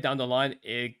 very down the line,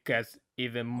 it gets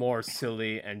even more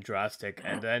silly and drastic,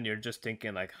 and then you're just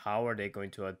thinking like, how are they going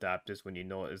to adapt this when you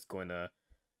know it's going to,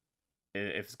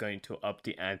 if it's going to up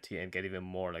the ante and get even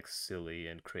more like silly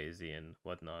and crazy and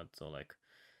whatnot. So like,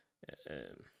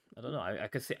 I don't know. I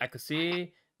could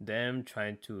see them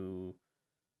trying to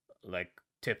like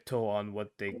tiptoe on what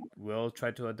they will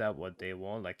try to adapt, what they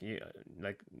won't. Like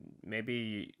like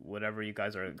maybe whatever you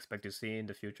guys are expect to see in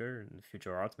the future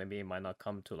arcs, maybe it might not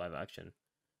come to live action.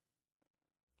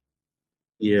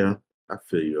 Yeah, I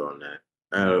feel you on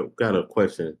that. Got a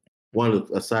question.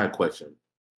 A side question.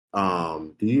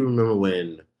 Do you remember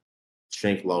when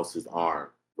Shank lost his arm,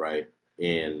 right?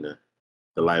 In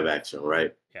the live action,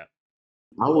 right? Yeah.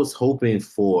 I was hoping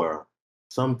for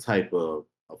some type of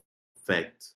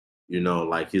effect, you know,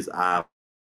 like his eye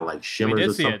like We shimmers did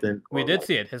or see it. something. We Or did like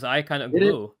see it. His eye kind of did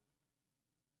it? glue.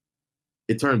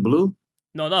 It turned blue?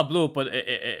 No, not blue, but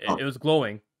it Oh, was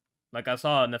glowing. Like I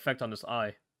saw an effect on his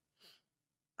eye.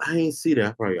 I ain't see that.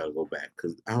 I probably gotta go back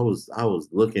because I was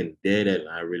looking dead at it. And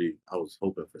I was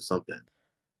hoping for something.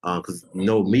 Because you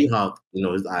know, Mihawk, you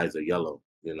know, his eyes are yellow,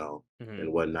 you know, Hmm.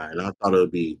 and whatnot. And I thought it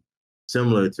would be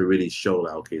similar to really show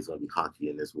like, okay, it's gonna be hockey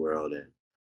in this world and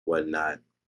whatnot.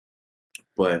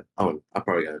 But I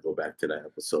probably gotta go back to that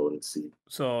episode and see.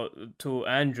 So to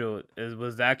Andrew,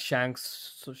 was Zach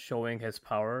Shanks showing his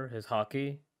power, his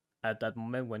hockey, at that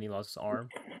moment when he lost his arm?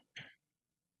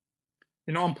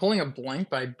 You know, I'm pulling a blank,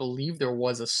 but I believe there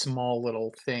was a small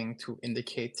little thing to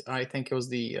indicate. I think it was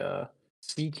the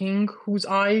Sea King whose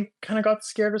eye kind of got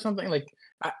scared or something. Like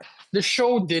the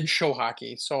show did show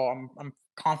hockey, so I'm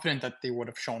confident that they would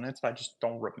have shown it. But I just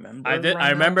don't remember I right now.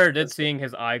 remember seeing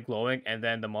his eye glowing, and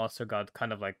then the monster got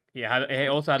kind of like he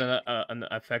also had an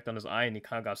effect on his eye, and he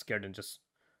kind of got scared and just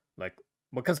like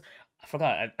because I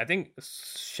forgot. I think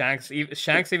Shanks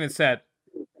even said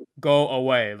go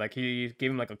away. Like he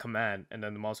gave him like a command, and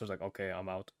then the monster's like, okay, I'm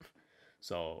out.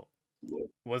 So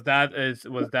was that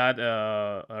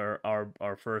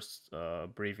our first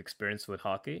brief experience with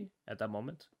hockey at that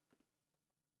moment?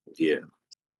 Yeah.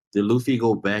 Did Luffy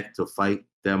go back to fight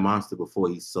that monster before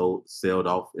he sailed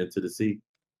off into the sea?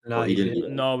 No, Or he he didn't do didn't.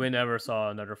 that? No, we never saw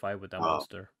another fight with that Oh,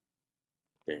 monster.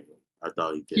 dang. I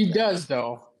thought he did He that. does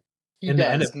though. He In the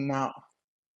does anime, now,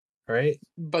 right?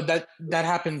 but that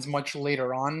happens much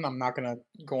later on. I'm not gonna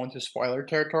go into spoiler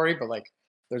territory, but like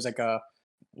there's like a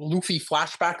Luffy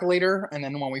flashback later, and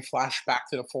then when we flash back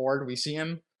to the forward, we see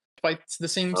him fight the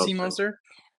same sea Okay. monster.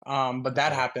 But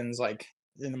that Okay. happens like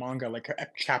in the manga, like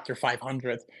at chapter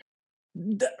 500.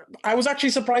 I was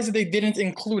actually surprised that they didn't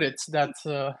include it. That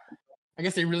I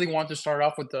guess they really wanted to start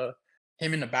off with the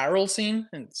him in the barrel scene,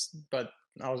 but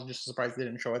I was just surprised they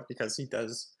didn't show it because he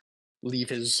does leave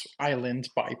his island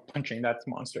by punching that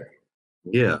monster.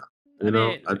 Yeah. I You know,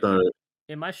 mean, I thought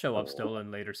it might show up still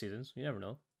in later seasons. You never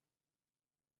know.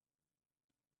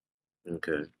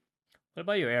 okay. What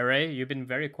about you, Ray? You've been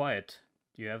very quiet.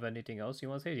 Do you have anything else you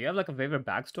want to say? Do you have like a favorite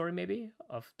backstory maybe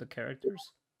of the characters?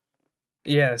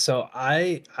 Yeah, so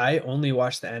I only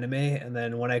watched the anime, and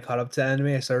then when I caught up to anime,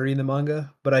 I started reading the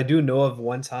manga. But I do know of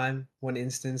one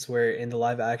instance where in the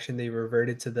live action they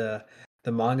reverted to the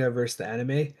manga versus the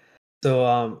anime.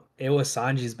 So it was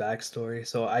Sanji's backstory.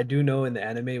 So I do know in the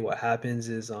anime what happens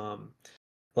is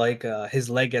like his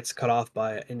leg gets cut off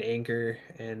by an anchor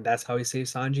and that's how he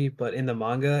saves Sanji. But in the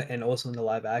manga and also in the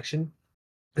live action,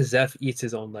 Zeph eats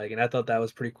his own leg, and I thought that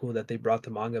was pretty cool that they brought the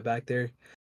manga back there.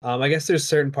 I guess there's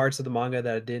certain parts of the manga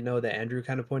that I didn't know that Andrew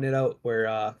kind of pointed out,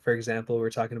 where, for example, we're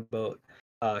talking about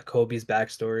Kobe's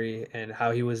backstory and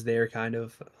how he was there, kind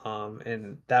of,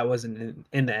 and that wasn't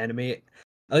in the anime, at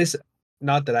least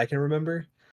not that I can remember.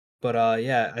 But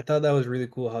yeah, I thought that was really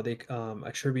cool how they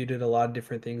attributed a lot of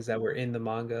different things that were in the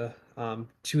manga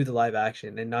to the live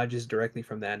action and not just directly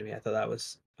from the anime. I thought that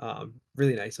was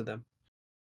really nice of them.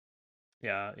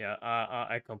 Yeah, yeah,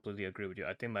 I completely agree with you.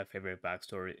 I think my favorite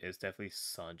backstory is definitely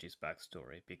Sanji's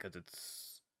backstory because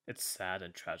it's sad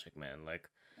and tragic, man. Like,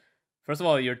 first of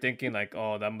all, you're thinking like,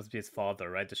 oh, that must be his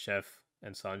father, right, the chef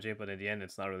and Sanji, but in the end,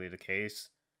 it's not really the case.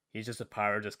 He's just a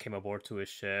pirate, just came aboard to his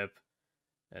ship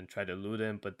and tried to loot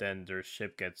him, but then their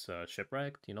ship gets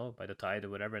shipwrecked, by the tide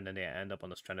or whatever, and then they end up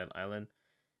on a stranded island.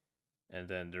 And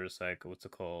then there's like, what's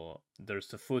it called? There's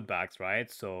the food bags,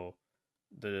 right? So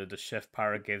the chef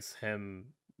pirate gives him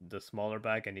the smaller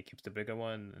bag and he keeps the bigger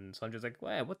one, and Sanji's like,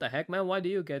 "Wait, what the heck, man? Why do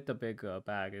you get the big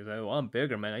bag?" He's like, "Well, I'm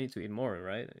bigger, man. I need to eat more,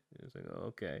 right?" He's like, oh,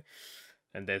 "Okay."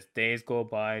 And as days go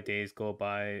by,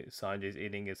 Sanji's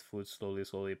eating his food slowly,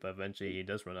 slowly, but eventually he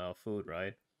does run out of food,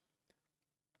 right?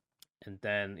 And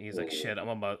then he's like, "Shit, I'm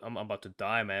about to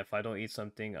die, man. If I don't eat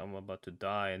something, I'm about to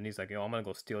die." And he's like, "Yo, I'm gonna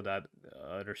go steal that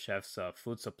other chef's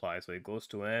food supply." So he goes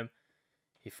to him.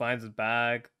 He finds his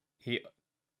bag. He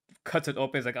cuts it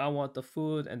open. He's like, "I want the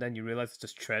food." And then you realize it's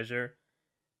just treasure.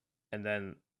 And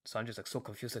then Sanji's like so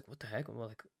confused, like, "What the heck?" I'm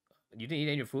like, "You didn't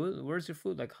eat any of your food? Where's your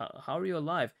food? Like, how are you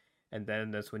alive?" And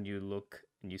then that's when you look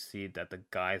and you see that the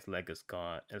guy's leg is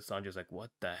gone. And Sanji's like,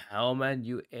 "What the hell, man?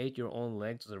 You ate your own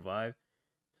leg to survive?"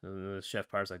 And the chef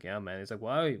part's like, "Yeah, man." He's like,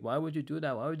 "Why would you do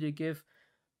that? Why would you give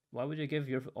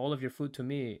your all of your food to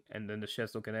me?" And then the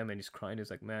chef's looking at him and he's crying.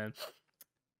 He's like, "Man,"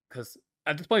 because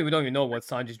at this point we don't even know what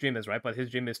Sanji's dream is, right? But his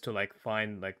dream is to like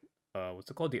find like what's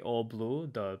it called, the all blue,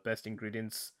 the best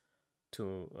ingredients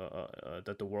to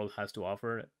that the world has to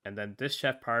offer. And then this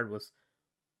chef part was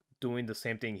doing the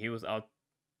same thing. He was out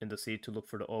in the sea to look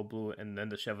for the all blue, and then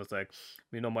the chef was like,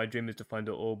 my dream is to find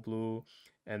the all blue,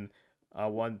 and I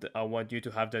want you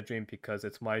to have that dream because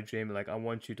it's my dream. Like, I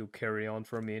want you to carry on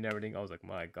for me and everything. I was like,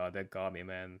 my God, that got me,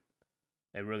 man.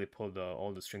 It really pulled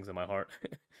all the strings in my heart.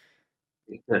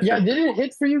 Yeah, did it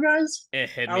hit for you guys? It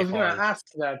hit I me was gonna hard. ask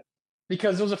that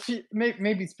because there was a few.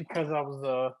 Maybe it's because I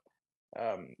was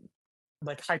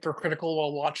like hypercritical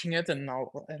while watching it, and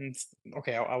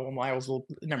okay, I won't lie, I was a little.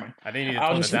 Never mind. I think you need to I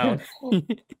tone was it just down.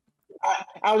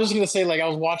 I was just gonna say, like, I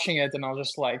was watching it and I was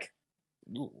just like,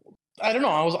 I don't know.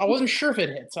 I wasn't sure if it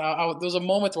hit. There was a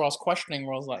moment where I was questioning,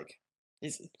 where I was like,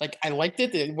 is like I liked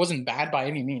it. It wasn't bad by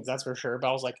any means, that's for sure. But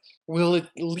I was like, will it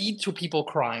lead to people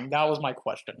crying? That was my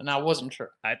question, and I wasn't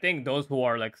sure. I think those who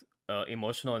are like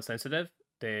emotional and sensitive,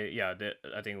 I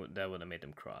think that would have made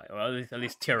them cry, or at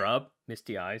least tear up,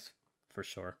 misty eyes, for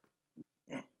sure.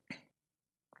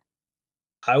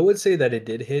 I would say that it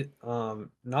did hit,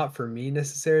 not for me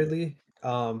necessarily,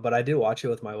 but I did watch it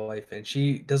with my wife, and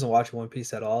she doesn't watch One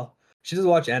Piece at all. She does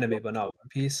watch anime, but not One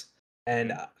Piece.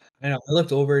 And I know I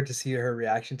looked over to see her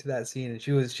reaction to that scene, and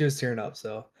she was tearing up.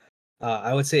 So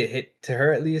I would say it hit to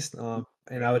her at least, and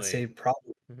I would say Really?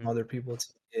 probably Hmm. other people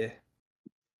too. Yeah.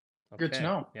 Good to Okay.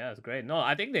 know. Yeah, it's great. No,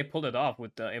 I think they pulled it off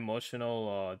with the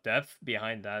emotional depth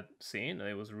behind that scene.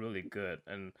 It was really good,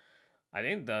 and I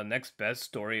think the next best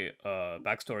story,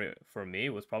 backstory for me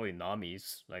was probably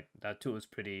Nami's. Like, that too was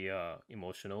pretty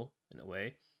emotional in a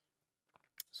way.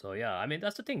 So yeah, I mean,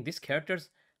 that's the thing. These characters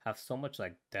have so much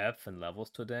like depth and levels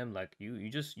to them. Like,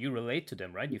 you relate to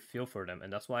them, right? You feel for them,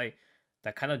 and that's why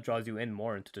that kind of draws you in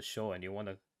more into the show, and you want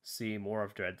to see more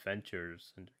of their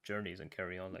adventures and journeys and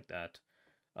carry on like that.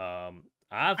 I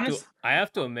have to Honest, I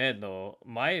have to admit though,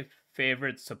 my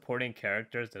favorite supporting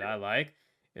characters that I like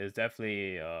is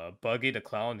definitely Buggy the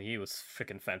clown. He was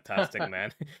freaking fantastic,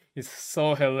 man. He's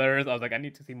so hilarious. I was like, I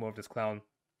need to see more of this clown.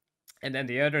 And then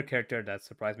the other character that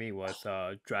surprised me was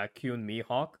Dracune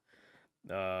Mihawk.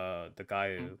 The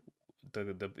guy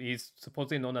the he's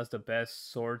supposedly known as the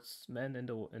best swordsman in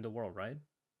the world, right?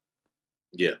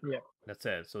 Yeah. yeah. That's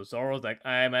it. So Zoro's like,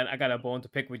 "Hey man, I got a bone to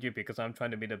pick with you because I'm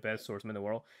trying to be the best swordsman in the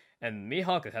world." And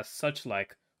Mihawk has such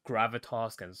like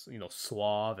gravitas and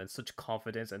suave and such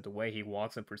confidence, and the way he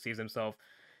walks and perceives himself,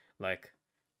 like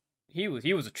he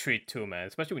was a treat too, man.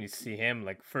 Especially when you see him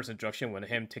like first introduction when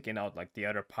him taking out like the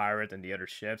other pirate and the other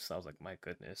ships. I was like, my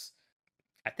goodness.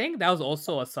 I think that was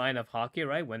also a sign of Haki,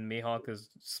 right? When Mihawk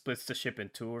splits the ship in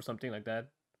two or something like that.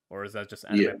 or is that just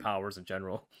Yeah. anime powers in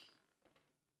general?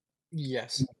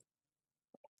 Yes.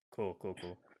 Cool, cool,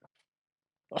 cool.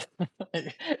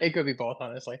 It could be both,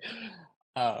 honestly.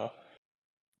 Uh,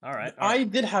 All right, all I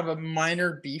right. did have a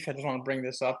minor beef. I just want to bring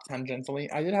this up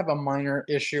tangentially. I did have a minor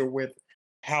issue with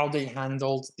how they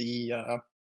handled the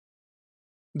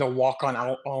walk on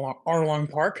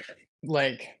Arlong Park.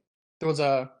 Like there was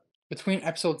a between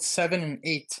episode 7 and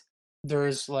 8,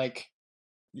 there's like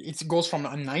it goes from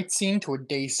a night scene to a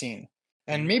day scene.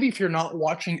 And Mhm. maybe if you're not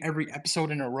watching every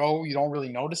episode in a row, you don't really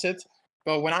notice it.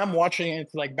 But when I'm watching it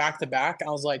like back to back, I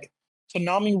was like, so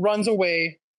Nami runs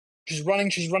away. She's running,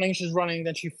 she's running, she's running.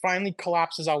 Then she finally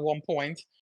collapses at one point.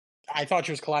 I thought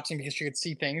she was collapsing because she could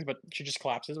see things, but she just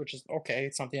collapses, which is okay.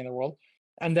 It's not the end of the world.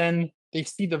 And then they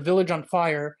see the village on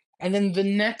fire. And then the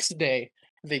next day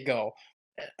they go.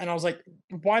 And I was like,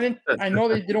 why didn't I know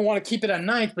they didn't want to keep it at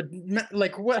night, but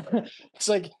like what? It's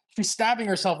like she's stabbing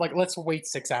herself. Like, let's wait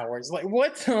 6 hours. Like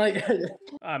what? Like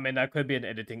I mean, that could be an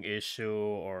editing issue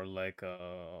or like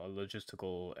a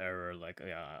logistical error. Like,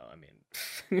 yeah, I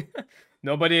mean,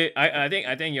 nobody. I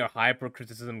think your hyper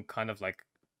criticism kind of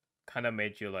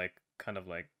made you like kind of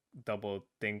like double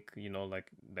think. You know, like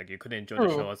you couldn't enjoy the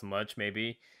show true, as much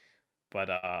maybe. But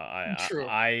true.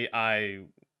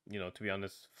 you know, to be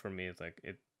honest, for me, it's like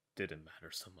it didn't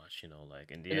matter so much. You know,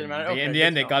 like in the It didn't end, matter. in Okay, the good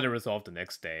end, to they know. got it resolved the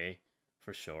next day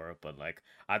for sure. But like,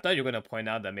 I thought you were gonna point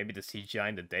out that maybe the CGI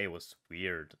in the day was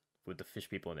weird with the fish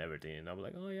people and everything, and I'm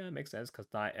like, oh yeah, it makes sense because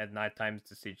at night times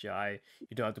the CGI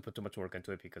you don't have to put too much work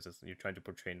into it because you're trying to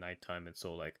portray nighttime, and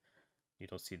so like you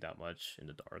don't see that much in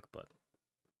the dark. But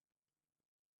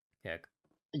yeah,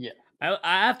 Yeah.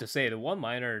 I have to say the one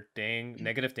minor thing,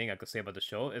 negative thing I could say about the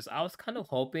show is I was kind of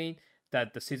hoping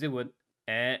that the season would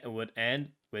end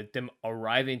with them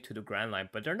arriving to the Grand Line,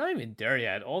 but they're not even there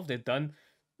yet. All they've done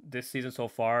this season so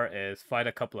far is fight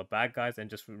a couple of bad guys and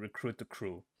just recruit the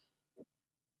crew.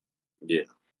 Yeah.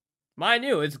 Mind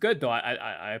you, it's good though.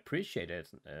 I appreciate it.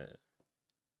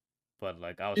 But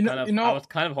like I was You know, you know,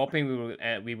 hoping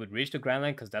we would reach the Grand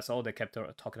Line because that's all they kept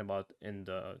talking about in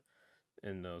the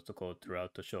what's it called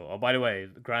throughout the show. Oh, by the way,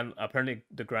 apparently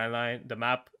the Grand Line, the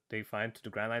map they find to the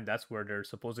Grand Line, that's where they're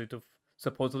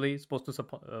supposedly supposed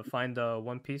to find the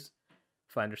One Piece,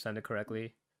 if I understand it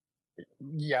correctly.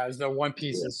 yeah, the One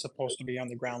Piece Yeah. is supposed to be on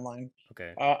the ground line.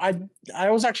 Okay. I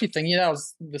was actually thinking that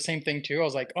was the same thing too. I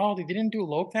was like, oh, they didn't do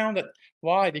Loketown. That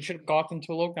why they should have gotten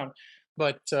to Loketown,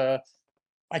 but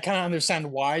I kind of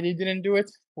understand why they didn't do it.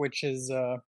 Which is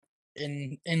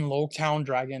in Loketown,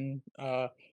 Dragon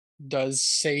does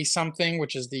say something,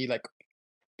 which is the like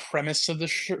premise of the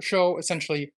show.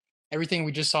 Essentially, everything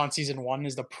we just saw in season 1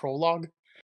 is the prologue,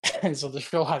 and so the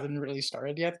show hasn't really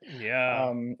started yet. Yeah.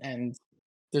 And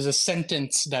there's a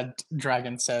sentence that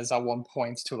Dragon says at one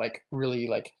point to like really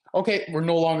like, okay, we're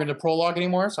no longer in the prologue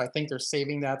anymore. So I think they're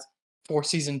saving that for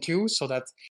season 2, so that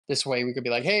this way we could be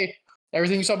like, hey,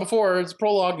 everything you saw before is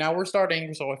prologue. Now we're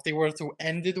starting. So if they were to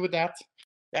end it with that,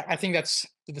 I think that's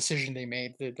the decision they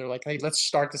made. They're like, hey, let's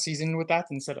start the season with that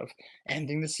instead of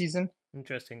ending the season.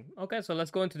 Interesting. Okay, so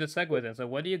let's go into the segue then. So,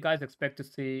 what do you guys expect to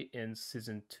see in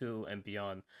season 2 and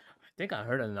beyond? I think I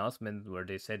heard an announcement where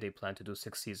they said they plan to do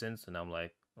 6 seasons, and I'm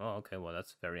like, oh, okay, well,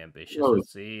 that's very ambitious. No,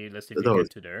 Let's see if I you thought it get was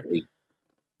to there. 8.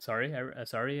 Sorry,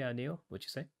 Neil, what'd you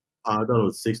say? I thought it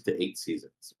was 6 to 8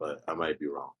 seasons, but I might be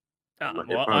wrong.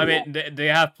 Well, I mean, they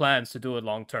have plans to do it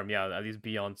long term. Yeah, at least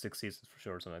beyond 6 seasons for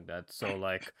sure, something like that. So,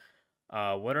 like,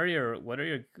 what are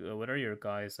your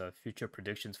guys' future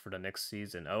predictions for the next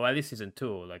season? Oh, at least season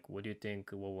 2. Like, what do you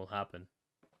think what will happen?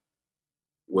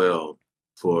 Well,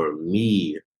 for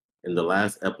me, in the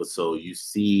last episode, you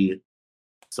see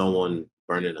someone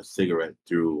burning a cigarette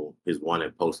through his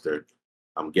wanted poster.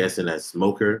 I'm guessing that's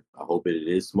Smoker. I hope it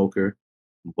is Smoker.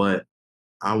 But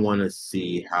I want to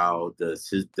see how does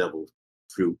his devil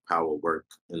fruit power work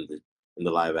in the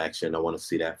live action. I want to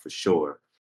see that for sure.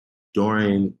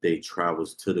 During they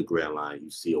travels to the Grand Line,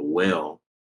 you see a whale.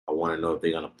 I want to know if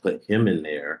they're gonna put him in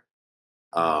there.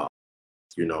 Uh,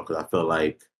 because I felt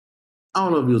like I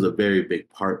don't know if he was a very big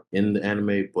part in the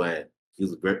anime, but he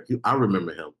was I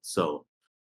remember him, so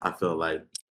I feel like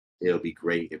it'll be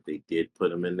great if they did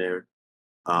put him in there.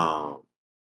 I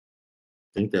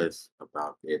think that's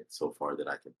about it so far that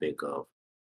I can think of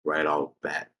right off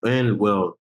bat. And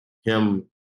well, him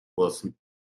was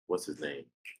what's his name?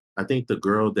 I think the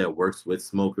girl that works with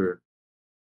Smoker,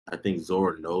 I think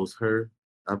Zora knows her,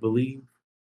 I believe,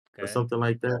 or Okay. something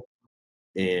like that.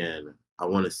 And I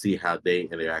want to see how their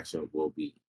interaction will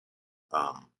be,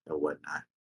 and whatnot.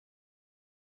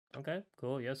 Okay,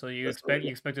 cool. Yeah, so you That's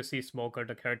expect to see Smoker,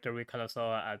 the character we kind of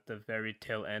saw at the very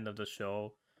tail end of the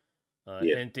show,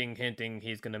 Yeah. hinting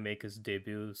he's gonna make his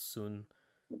debut soon.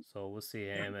 So we'll see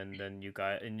him, and then you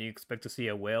expect to see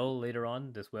a whale later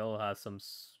on. This whale has some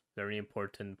very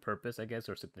important purpose, I guess,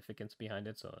 or significance behind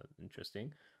it. So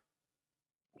interesting.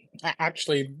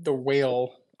 Actually, the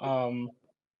whale.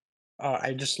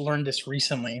 I just learned this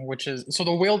recently, which is so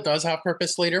the whale does have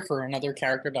purpose later for another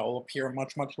character that will appear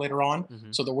much later on.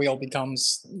 Mhm. So the whale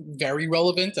becomes very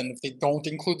relevant, and if they don't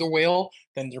include the whale,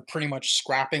 then they're pretty much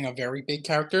scrapping a very big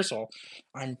character. So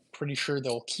I'm pretty sure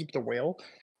they'll keep the whale.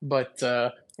 But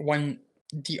when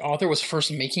the author was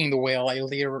first making the whale,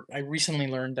 I recently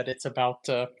learned that it's about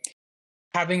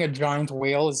having a giant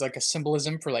whale is like a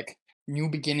symbolism for like new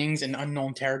beginnings in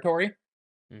unknown territory.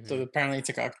 So Mhm. apparently it's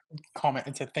like a comment,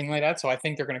 it's a thing like that. So I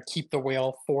think they're gonna keep the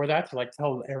whale for that to like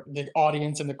tell the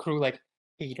audience and the crew like,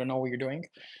 hey, you don't know what you're doing.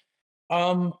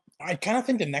 I kind of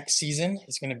think the next season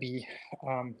is gonna be,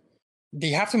 they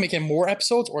have to make it more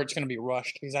episodes or it's gonna be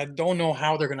rushed because I don't know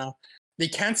how they're gonna. They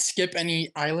can't skip any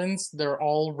islands. They're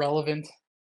all relevant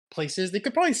places. They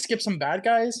could probably skip some bad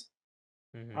guys.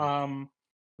 Mhm.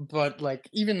 But like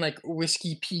even like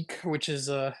Whiskey Peak, which is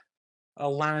a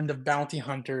land of bounty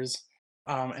hunters,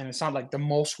 and it's not like the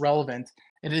most relevant.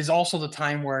 It is also the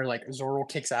time where like Zoro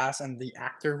kicks ass, and the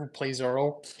actor who plays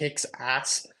Zoro kicks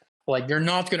ass. Like they're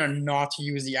not gonna not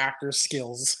use the actor's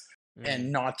skills Mhm.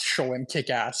 and not show him kick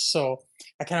ass. So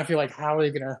I kind of feel like how are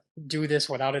they gonna do this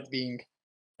without it being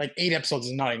like 8 episodes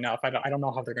is not enough. I don't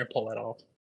know how they're gonna pull that off.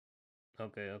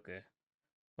 Okay. Okay.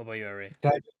 What about you, Ari?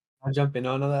 Can I jump in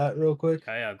on that real quick?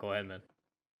 Yeah. Go ahead, man.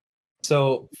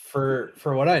 So for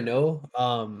what I know,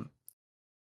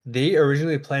 they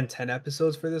originally planned 10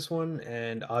 episodes for this one,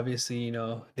 and obviously,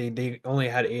 they only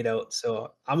had 8 out.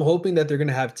 So I'm hoping that they're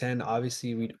gonna have 10.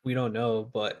 Obviously, we don't know,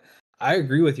 but I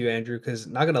agree with you, Andrew, because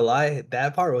not gonna lie,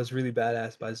 that part was really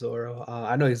badass by Zoro.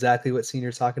 I know exactly what scene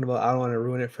you're talking about. I don't want to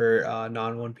ruin it for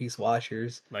non-One Piece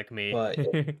watchers, Like me. but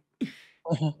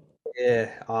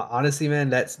yeah, honestly, man,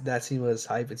 that scene was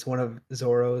hype. It's one of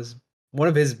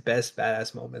his best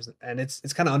badass moments, and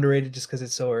it's kind of underrated just because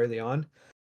it's so early on.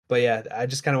 But yeah, I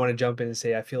just kind of want to jump in and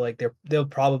say I feel like they'll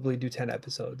probably do 10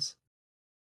 episodes.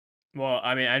 Well,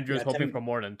 I mean, Andrew's Yeah, hoping 10, for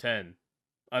more than 10,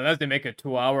 unless they make it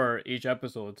 2 hour each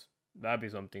episode. That'd be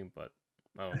something, but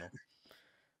I don't know.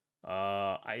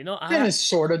 10 I is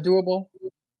sort of doable.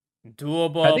 I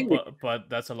doable, think but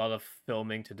that's a lot of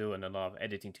filming to do and a lot of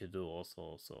editing to do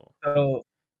also. So so.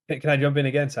 Can I jump in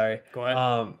again? Sorry. go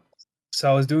ahead. So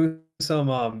I was doing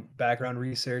some background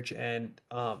research, and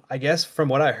I guess from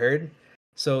what I heard,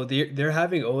 so they're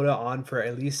having Oda on for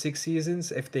at least 6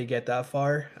 seasons if they get that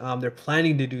far. They're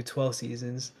planning to do 12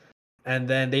 seasons, and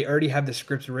then they already have the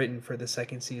scripts written for the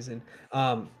second season.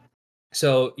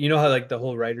 So you know how like the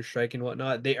whole writer strike and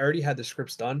whatnot, they already had the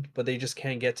scripts done, but they just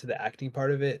can't get to the acting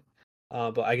part of it.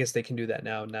 But I guess they can do that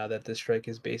now that the strike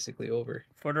is basically over.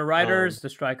 For the writers, the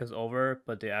strike is over,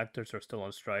 but the actors are still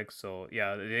on strike. So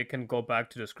yeah, they can go back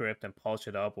to the script and polish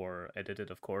it up or edit it,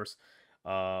 of course.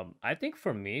 I think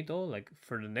for me though, like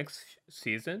for the next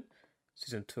season,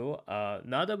 season two,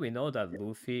 now that we know that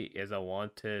Luffy is a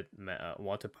wanted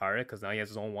pirate because now he has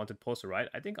his own wanted poster, right?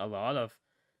 I think a lot of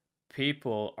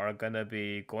people are gonna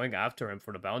be going after him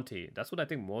for the bounty. That's what I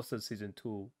think most of season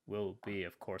two will be,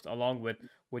 of course, along with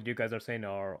what you guys are saying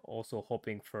are also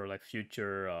hoping for like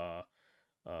future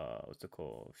what's it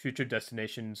called, future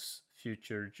destinations,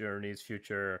 future journeys,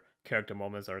 future character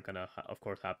moments are gonna of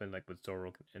course happen like with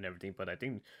Zoro and everything. But I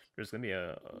think there's gonna be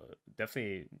a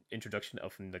definitely introduction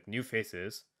of like new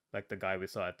faces, like the guy we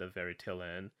saw at the very tail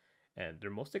end, and they're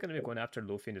mostly gonna be going after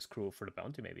Luffy and his crew for the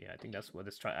bounty. Maybe I think that's what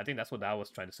it's trying. I think that's what that was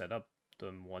trying to set up,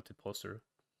 the wanted poster.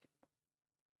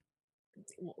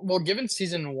 Well, given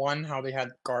season one, how they had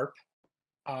Garp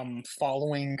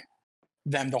following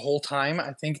them the whole time,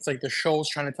 I think it's like the show's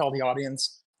trying to tell the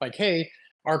audience, like, hey,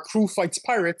 our crew fights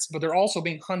pirates, but they're also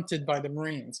being hunted by the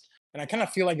Marines. And I kind of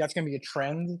feel like that's gonna be a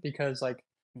trend because like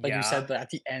you Yeah. said, at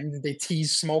the end they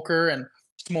tease Smoker and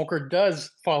Smoker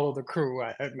does follow the crew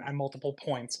at multiple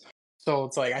points. So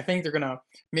it's like I think they're gonna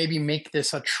maybe make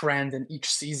this a trend in each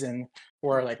season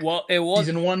where like Well, it was.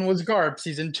 season one was Garp,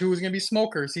 season two is gonna be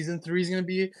Smoker, season three is gonna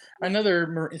be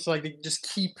another. It's like they just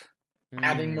keep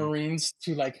adding Mm, Marines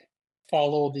to like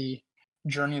follow the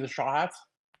journey of the Straw Hats.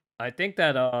 I think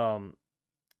that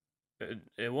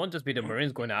it won't just be the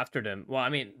Marines going after them. Well, I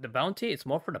mean, the bounty it's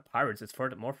more for the pirates. It's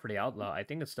more for the outlaw. I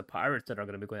think it's the pirates that are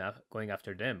going to be going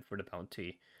after them for the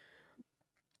bounty.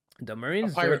 The A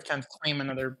Marines, pirate can't claim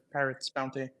another pirate's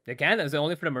bounty. they can. Is it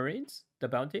only for the Marines? The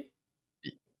bounty?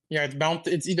 Yeah,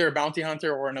 it's either a bounty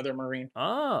hunter or another Marine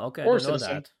Oh, okay. I or a didn't know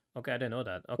citizen. that. Okay, I didn't know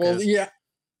that. Okay. Well, yeah,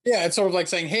 Yeah, it's sort of like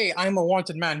saying, "Hey, I'm a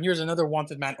wanted man. Here's another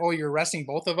wanted man. Oh, you're arresting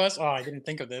both of us? Oh, I didn't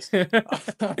think of this." You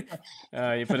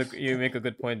make a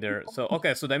good point there. So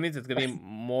okay, so that means it's gonna be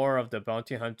more of the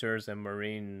bounty hunters and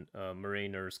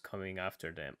mariners coming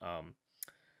after them.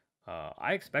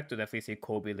 I expect to definitely see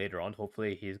Kobe later on.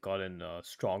 Hopefully, he's gotten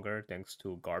stronger thanks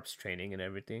to Garp's training and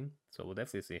everything. So we'll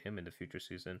definitely see him in the future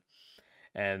season.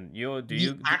 And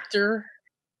The actor,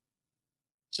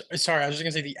 sorry, I was just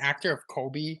gonna say the actor of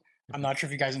Kobe. I'm not sure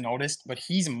if you guys noticed, but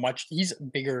he's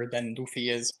bigger than Luffy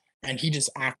is, and he just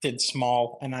acted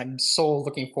small. And I'm so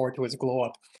looking forward to his glow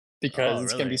up because Oh,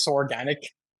 it's gonna be really? so organic.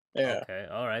 Yeah. Okay.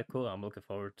 All right. Cool. I'm looking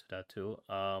forward to that too.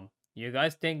 You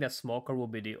guys think that Smoker will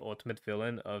be the ultimate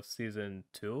villain of season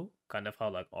 2? Kind of how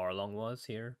like Arlong was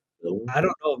here. I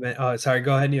don't know, man. Oh, sorry.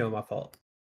 Go ahead, Neo. My fault.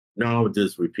 No, I was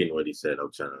just repeating what he said. I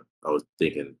was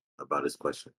thinking about his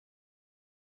question.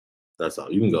 That's all.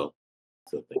 You can go.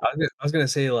 I was gonna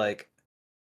say like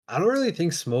I don't really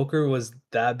think Smoker was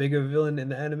that big of a villain in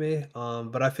the anime.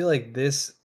 But I feel like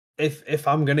this, if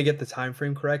I'm gonna get the time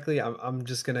frame correctly, I'm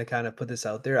just gonna kind of put this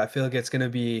out there. I feel like it's gonna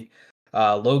be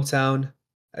Logtown.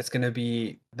 It's gonna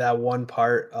be that one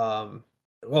part.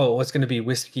 Well, what's gonna be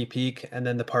Whiskey Peak, and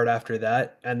then the part after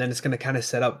that, and then it's gonna kind of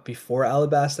set up before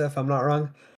Alabasta, if I'm not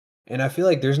wrong. And I feel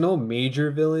like there's no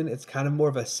major villain. It's kind of more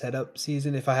of a setup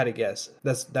season, if I had to guess.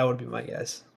 That would be my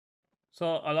guess.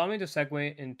 So allow me to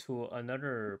segue into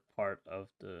another part of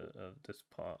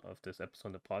this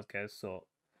episode of the podcast. So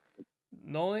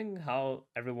knowing how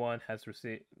like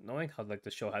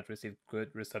the show had received good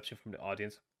reception from the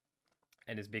audience,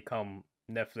 and it's become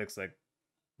Netflix like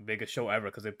biggest show ever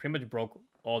because it pretty much broke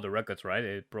all the records, right?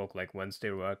 It broke like Wednesday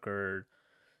record,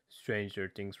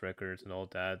 Stranger Things records, and all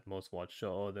that. Most watched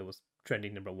show that was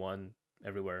trending #1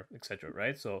 everywhere, etc.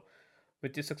 Right? So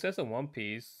with the success of One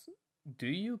Piece, do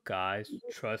you guys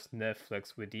trust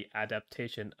Netflix with the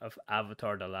adaptation of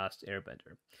Avatar: The Last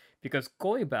Airbender? Because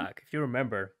going back, if you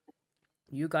remember,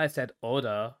 you guys said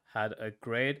Oda had a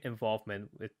great involvement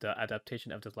with the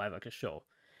adaptation of this live action show.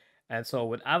 And so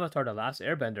with Avatar: The Last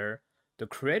Airbender, the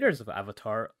creators of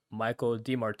Avatar, Michael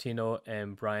DiMartino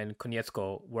and Brian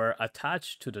Konietzko, were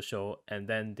attached to the show and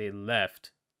then they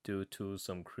left due to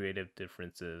some creative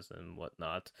differences and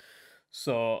whatnot.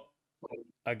 So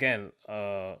again,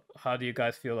 how do you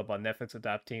guys feel about Netflix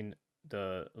adapting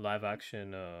the live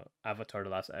action Avatar: The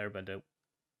Last Airbender?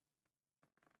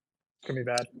 It's gonna be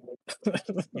bad.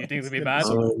 You think it's gonna be It's bad?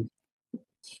 so-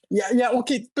 yeah,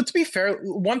 okay. But to be fair,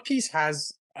 One Piece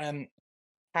has an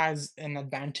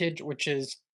advantage, which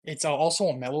is it's also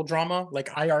a melodrama. Like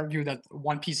I argue that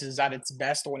One Piece is at its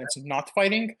best when it's not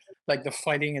fighting. Like the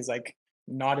fighting is like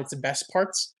not its best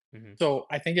parts. Mhm. So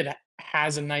I think it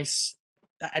has a nice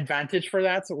advantage for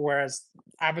that. Whereas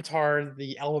Avatar,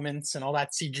 the elements and all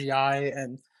that CGI,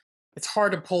 and it's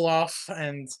hard to pull off.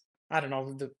 And I don't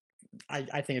know. I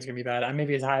think it's gonna be bad.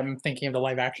 Maybe I'm thinking of the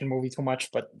live action movie too much,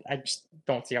 but I just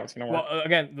don't see how it's gonna work. Well,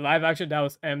 again, live action, that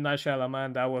was M. Night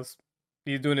Shyamalan. That was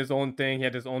he's doing his own thing. He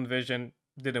had his own vision.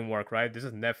 Didn't work, right? This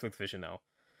is Netflix vision now.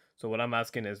 So what I'm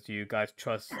asking is, do you guys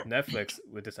trust Netflix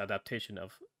with this adaptation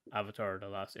of Avatar: The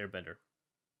Last Airbender?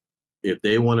 If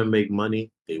they want to make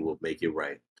money, they will make it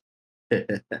right.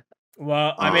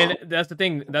 Well, I mean, that's the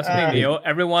thing. That's the thing, Uh, Leo.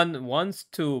 Everyone wants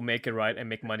to make it right and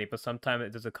make money, but sometimes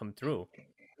it doesn't come through,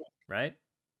 right?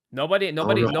 Nobody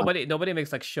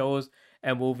makes like shows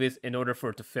and movies in order for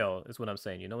it to fail. Is what I'm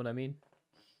saying. You know what I mean?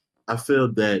 I feel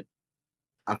the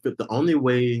only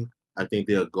way I think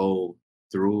they'll go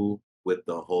through with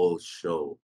the whole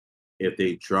show if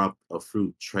they drop a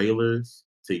few trailers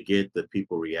to get the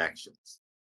people reactions.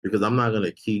 Because I'm not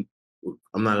gonna keep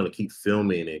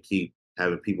filming and keep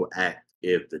having people act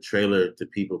if the trailer to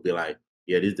people be like,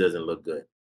 yeah, this doesn't look good.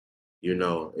 You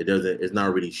know, it's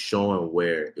not really showing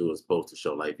where it was supposed to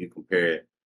show. Like if you compare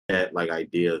that like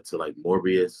idea to like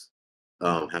Morbius,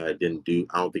 how it didn't do,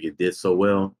 I don't think it did so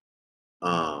well.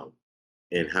 Um,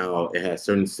 and how it had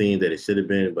certain scenes that it should have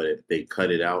been, but they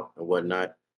cut it out and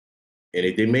whatnot.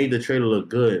 And they made the trailer look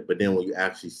good, but then when you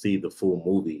actually see the full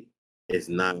movie, it's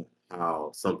not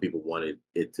how some people wanted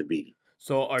it to be.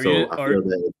 So I feel that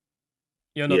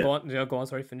go on. Yeah, go on.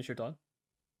 Sorry, finish your thought.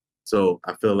 So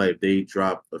I feel like they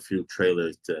dropped a few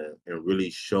trailers and really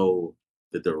show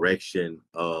the direction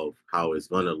of how it's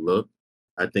gonna look.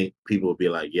 I think people will be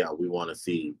like, yeah, we want to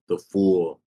see the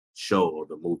full show or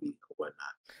the movie or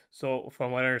whatnot. So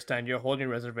from what I understand, you're holding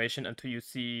reservation until you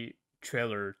see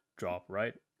trailer drop,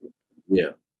 right?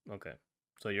 Yeah. Okay.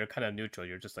 So you're kind of neutral.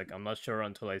 You're just like, I'm not sure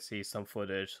until I see some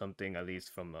footage, something at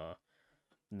least from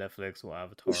Netflix or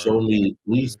Avatar. Show me at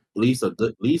least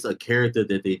a character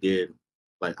that they did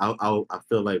Like I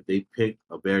feel like they picked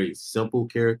a very simple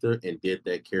character and did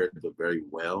that character very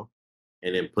well,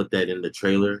 and then put that in the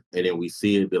trailer, and then we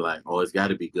see it be like, oh, it's got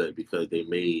to be good because they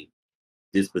made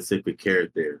this specific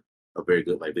character a very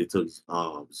good. Like they took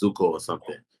Zuko or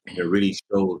something and really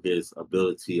showed his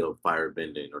ability of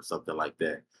firebending or something like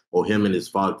that, or him and his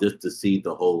father, just to see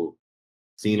the whole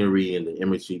scenery and the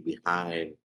imagery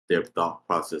behind their thought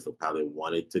process of how they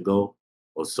wanted to go,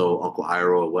 or so Uncle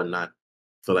Iroh or whatnot.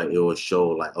 Feel like it will show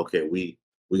like, okay,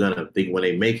 we're gonna think when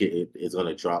they make it, it's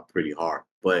gonna drop pretty hard.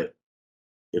 But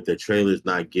if the trailer's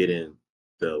not getting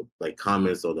the like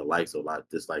comments or the likes or like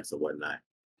dislikes or whatnot,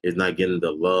 it's not getting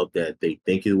the love that they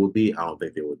think it would be, I don't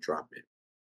think they would drop it.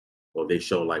 Or if they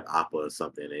show like Appa or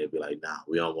something, they'd be like, nah,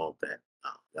 we don't want that.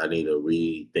 No, I need to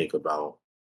rethink about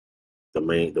the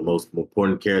most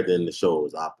important character in the show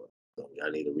is Appa. So I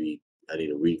need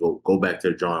to go back to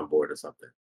the drawing board or something.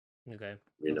 Okay.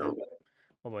 You know.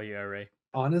 What about you, Ray?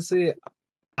 Honestly,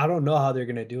 I don't know how they're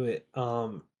gonna do it.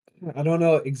 I don't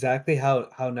know exactly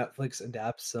how Netflix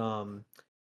adapts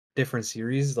different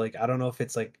series. Like I don't know if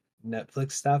it's like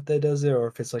Netflix staff that does it or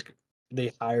if it's like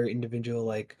they hire individual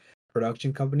like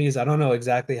production companies. I don't know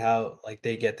exactly how like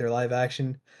they get their live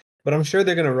action, but I'm sure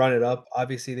they're gonna run it up.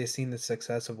 Obviously, they've seen the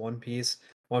success of One Piece.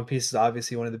 One Piece is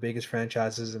obviously one of the biggest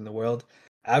franchises in the world.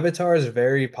 Avatar is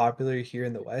very popular here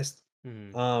in the West,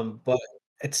 but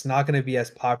it's not going to be as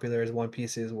popular as One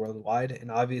Piece is worldwide. And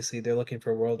obviously, they're looking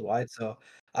for worldwide. So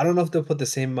I don't know if they'll put the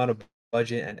same amount of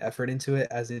budget and effort into it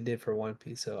as they did for One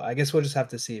Piece. So I guess we'll just have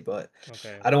to see. But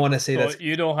Okay. I don't want to say So that's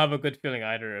you don't have a good feeling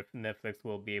either if Netflix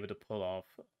will be able to pull off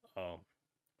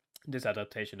this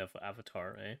adaptation of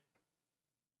Avatar, eh?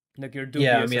 Like you're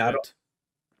dubious yeah. I mean, of I don't. it.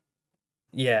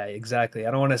 Yeah, exactly.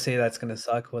 I don't want to say that's going to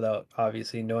suck without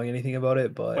obviously knowing anything about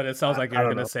it. But But it sounds like I you're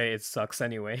don't gonna know. say it sucks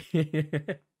anyway.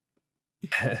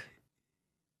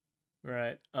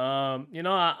 Right. You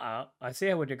know, I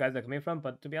see what you guys are coming from,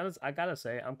 but to be honest, I gotta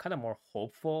say I'm kind of more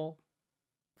hopeful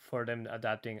for them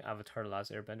adapting Avatar: The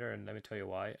Last Airbender, and let me tell you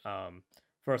why.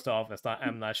 First off, it's not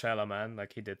M Night Shyamalan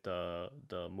like he did the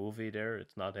movie there.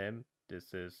 It's not him.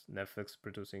 This is Netflix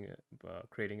producing it,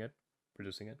 creating it,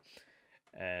 producing it,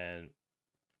 and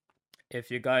if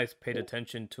you guys paid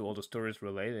attention to all the stories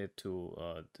related to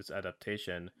this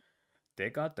adaptation, they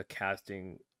got the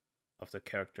casting of the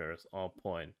characters on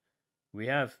point. We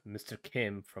have Mr.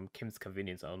 Kim from Kim's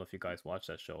Convenience. I don't know if you guys watch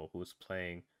that show, who's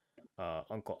playing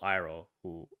Uncle Iroh,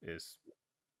 who is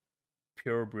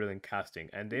pure brilliant casting,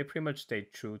 and they pretty much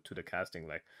stayed true to the casting.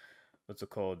 Like, what's it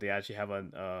called? They actually have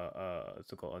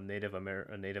what's it called? A Native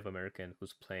American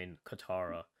who's playing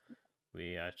Katara.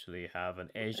 We actually have an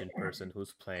Asian person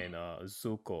who's playing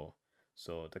Zuko.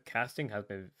 So the casting has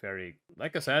been very,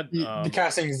 like I said, The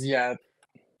casting is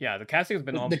yeah, the casting has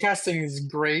been on. the casting is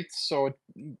great, so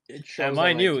it shows. And that,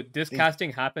 mind like, you, this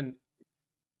casting happened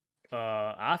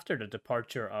after the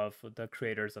departure of the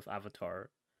creators of Avatar,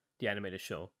 the animated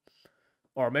show,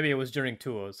 or maybe it was during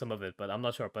too, some of it, but I'm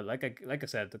not sure. But like I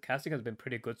said, the casting has been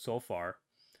pretty good so far,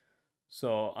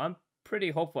 so I'm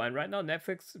pretty hopeful. And right now,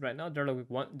 Netflix, right now they're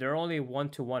like they're only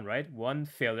 1-1, right? One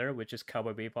failure, which is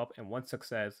Cowboy Bebop, and one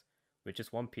success, which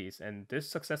is One Piece. And this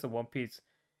success of One Piece,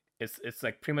 it's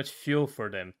like pretty much fuel for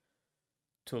them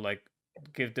to like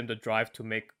give them the drive to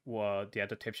make the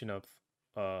adaptation of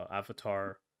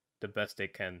Avatar the best they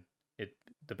can.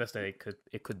 The best that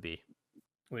it could be.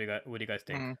 What do you guys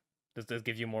think? Mhm. Does this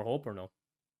give you more hope or no?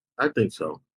 I think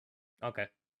so. Okay.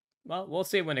 Well, we'll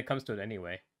see when it comes to it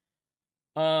anyway.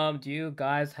 Do you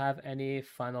guys have any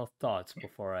final thoughts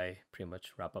before I pretty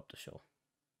much wrap up the show?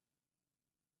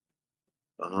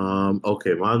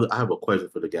 Okay, I have a question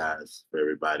for the guys, for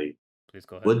everybody. Please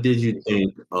go ahead. What did you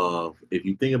think of, if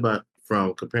you think about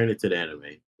from comparing it to the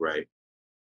anime, right?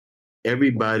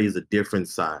 Everybody's a different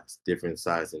size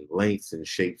in lengths and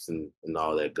shapes and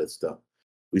all that good stuff.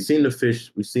 We've seen the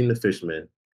fishmen,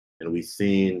 and we've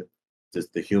seen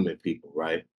just the human people,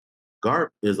 right? Garp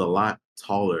is a lot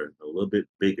taller, a little bit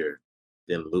bigger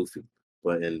than Luffy,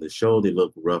 but in the show they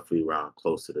look roughly around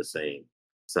close to the same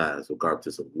size. So Garp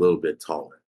is a little bit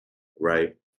taller,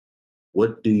 right?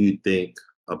 What do you think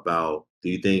about? Do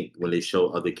you think when they show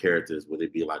other characters, would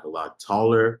it be like a lot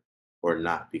taller or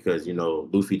not? Because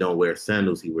Luffy don't wear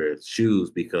sandals; he wears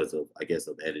shoes because of, I guess,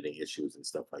 of editing issues and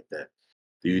stuff like that.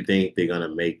 Do you think they're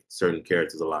gonna make certain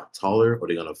characters a lot taller, or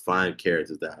they're gonna find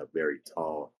characters that are very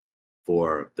tall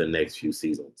for the next few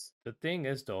seasons? The thing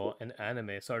is, though, in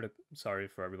anime, sorry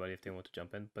for everybody if they want to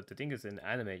jump in, but the thing is, in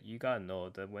anime, you gotta know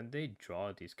that when they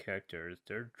draw these characters,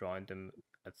 they're drawing them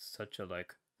at such a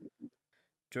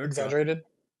they're exaggerated.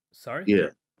 sorry. Yeah,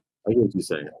 I get what you're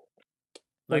saying.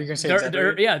 Or you Like can say they're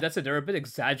exaggerated? yeah, that's it. They're a bit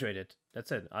exaggerated.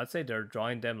 That's it. I'd say they're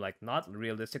drawing them like not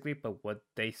realistically, but what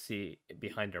they see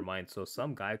behind their mind. So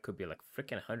some guy could be like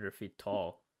freaking 100 feet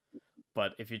tall,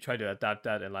 but if you try to adapt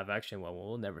that in live action, well,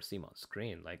 we'll never see him on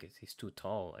screen. Like he's too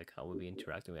tall. Like how will we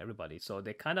interacting with everybody? So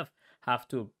they kind of have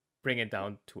to bring it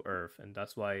down to earth, and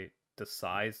that's why the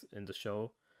size in the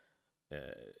show, uh,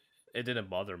 it didn't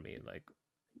bother me. Like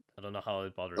I don't know how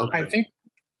it bothered Okay. I them. think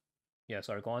Yeah,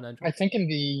 sorry, go on, Andrew. I think in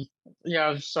the yeah,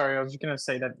 I was gonna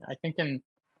say that I think in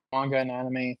manga and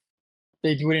anime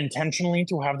they do it intentionally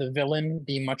to have the villain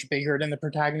be much bigger than the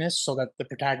protagonist, so that the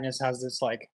protagonist has this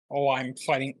like, oh, I'm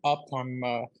fighting up, I'm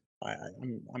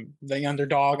the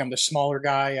underdog, I'm the smaller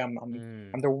guy,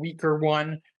 Mm. I'm the weaker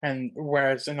one, and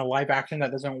whereas in a live action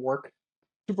that doesn't work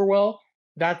super well.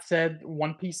 That said,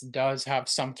 One Piece does have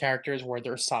some characters where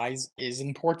their size is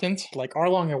important. Like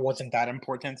Arlong, it wasn't that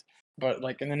important, but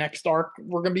like in the next arc,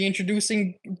 we're gonna be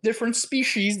introducing different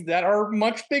species that are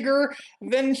much bigger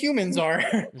than humans are.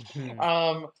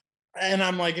 Mhm. And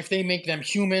I'm like, if they make them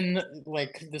human,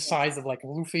 like the size of like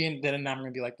Luffy, and then I'm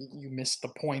gonna be like, you missed the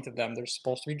point of them. They're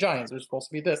supposed to be giants. They're supposed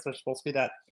to be this. They're supposed to be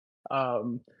that.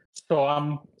 Um, so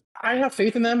I have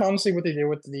faith in them. Honestly, what they did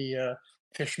with the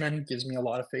Fishmen gives me a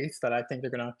lot of faith that I think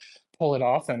they're gonna pull it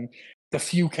off. And the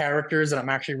few characters that I'm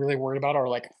actually really worried about are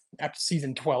like at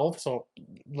season 12. So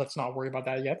let's not worry about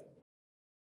that yet.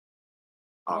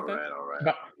 All Okay. right, all right.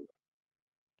 But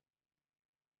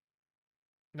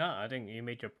No, I think you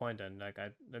made your point, and like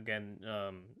I again,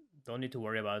 don't need to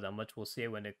worry about it that much. We'll see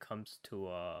it when it comes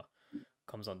to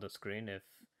comes on the screen. If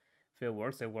it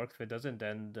works, it works. If it doesn't,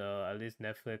 then at least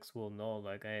Netflix will know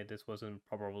like, hey, this wasn't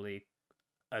properly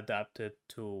adapted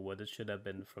to what it should have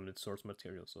been from its source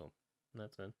material. So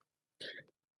that's it.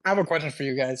 I have a question for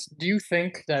you guys. Do you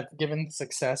think that given the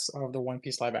success of the One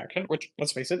Piece live action, which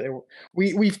let's face it,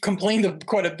 we've complained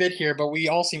quite a bit here, but we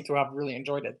all seem to have really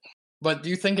enjoyed it. But do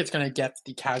you think it's going to get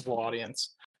the casual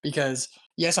audience? Because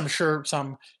yes, I'm sure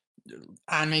some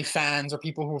anime fans or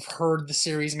people who've heard the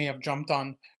series may have jumped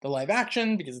on the live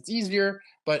action because it's easier.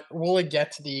 But will it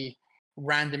get the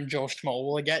random Joe Schmo?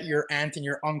 Will it get your aunt and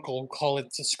your uncle who call it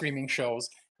screaming shows?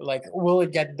 Like, will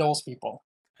it get those people?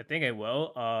 I think I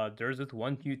will. There's this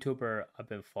one YouTuber I've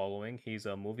been following. He's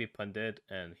a movie pundit,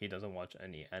 and he doesn't watch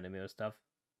any anime or stuff.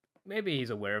 Maybe he's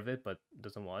aware of it, but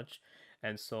doesn't watch.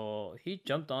 And so he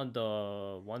jumped on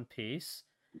the One Piece,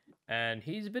 and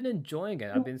he's been enjoying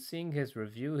it. I've been seeing his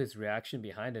review, his reaction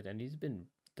behind it, and he's been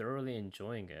thoroughly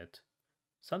enjoying it.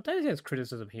 Sometimes he has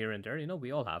criticism here and there. You know, we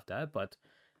all have that, but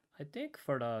I think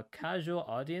for the casual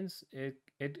audience, it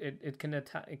can it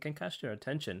can catch their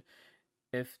attention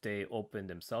if they open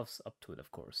themselves up to it,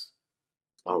 of course.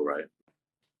 All right.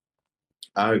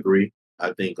 I agree.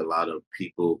 I think a lot of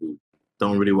people who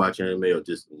don't really watch anime or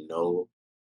just know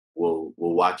will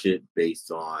watch it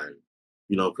based on,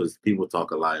 because people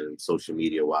talk a lot in social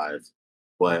media wise,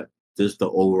 but just the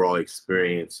overall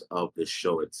experience of the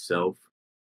show itself,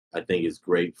 I think is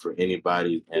great for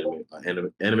anybody,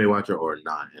 anime watcher or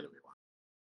non-anime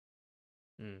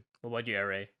watcher. What about you,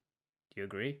 Ra? Do you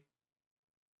agree?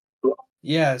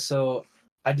 Yeah, so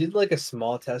I did like a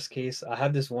small test case. I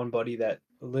have this one buddy that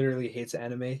literally hates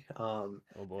anime. Oh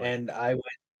boy. And I went,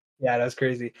 yeah, that's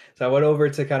crazy. So I went over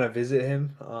to kind of visit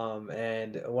him.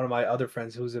 And one of my other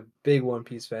friends who's a big One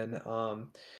Piece fan,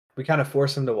 we kind of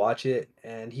forced him to watch it,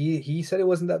 and he said it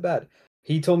wasn't that bad.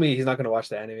 He told me he's not going to watch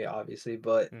the anime, obviously,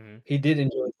 but he did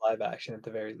enjoy the live action at the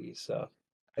very least. So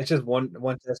it's just one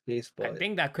test case, I but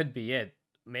think that could be it.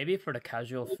 Maybe for the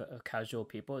casual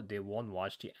people, they won't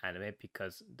watch the anime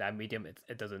because that medium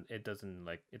it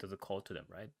doesn't call to them,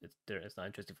 right? It's not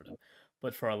interesting for them.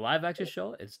 But for a live action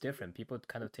show, it's different. People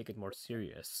kind of take it more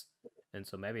serious, and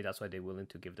so maybe that's why they're willing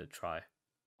to give it a try.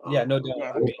 yeah, no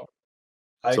Yeah, doubt. I think so.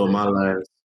 I So agree.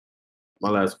 my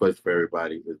last question for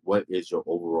everybody is, what is your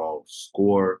overall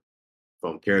score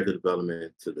from character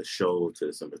development to the show to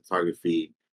the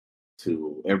cinematography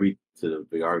to the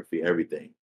videography,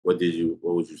 everything? What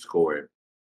would you score it?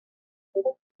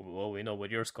 Well, we know what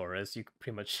your score is. You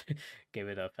pretty much gave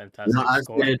it a No, fantastic I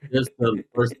score. said just the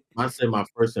first. I said my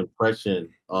first impression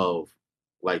of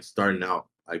like starting out.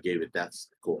 I gave it that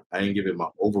score. I didn't give it my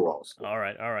overall score. All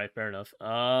right, fair enough.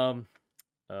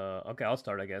 Okay, I'll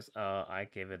start, I guess. I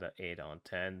gave it an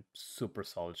 8/10. Super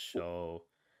solid show,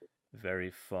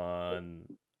 very fun.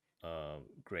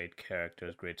 Great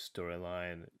characters, great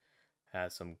storyline.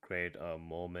 Has some great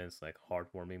moments, like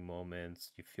heartwarming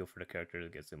moments. You feel for the character,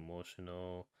 it gets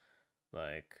emotional.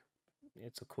 Like,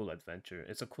 it's a cool adventure.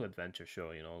 It's a cool adventure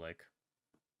show, you know. Like,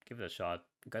 give it a shot.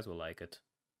 You guys will like it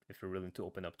if you're willing to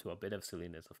open up to a bit of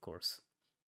silliness, of course.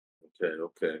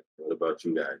 Okay. What about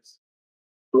you guys?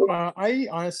 I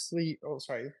honestly, oh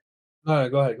sorry. No,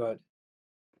 go ahead, go ahead.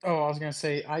 Oh, I was gonna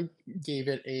say I gave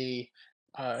it a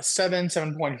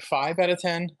 7.5 out of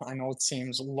 10. I know it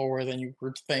seems lower than you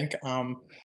would think.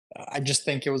 I just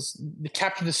think it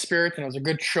captured the spirit and it was a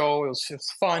good show. It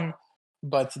was fun,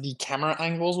 but the camera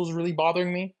angles was really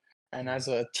bothering me. And as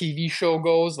a TV show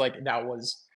goes, like that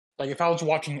was like if I was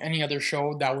watching any other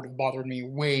show, that would have bothered me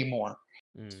way more.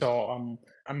 Mm. So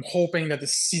I'm hoping that the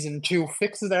season 2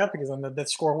 fixes that because then that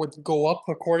score would go up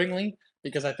accordingly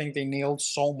because I think they nailed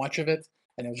so much of it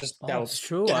and it was just Oh, it's those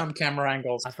true. damn camera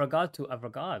angles. I forgot to. I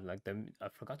forgot. Like I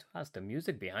forgot to ask. The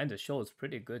music behind the show is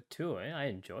pretty good too. I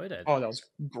enjoyed it. Oh, that was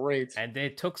great. And they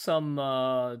took some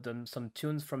some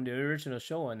tunes from the original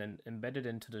show and then embedded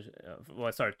into the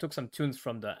well, sorry, took some tunes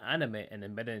from the anime and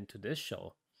embedded into this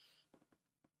show.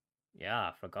 Yeah,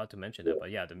 I forgot to mention that,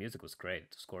 but yeah, the music was great.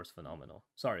 The score's phenomenal.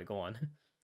 Sorry, go on.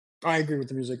 I agree with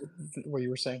the music, what you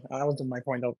were saying. I was my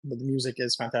point out, but the music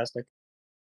is fantastic.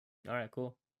 All right,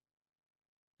 cool.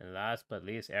 And last but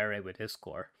least, Aire with his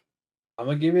score. I'm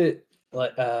gonna give it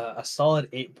like a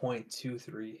solid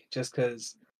 8.23, just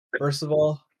because first of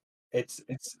all, it's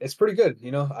pretty good.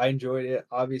 You know, I enjoyed it.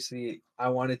 Obviously, I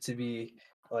want it to be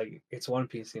like it's One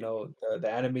Piece. You know,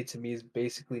 the anime to me is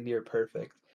basically near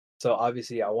perfect. So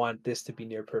obviously, I want this to be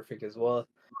near perfect as well.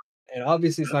 And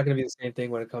obviously, it's not gonna be the same thing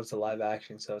when it comes to live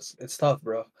action. So it's tough,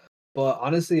 bro. But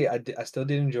honestly, I still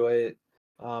did enjoy it.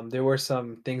 There were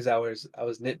some things I was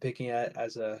nitpicking at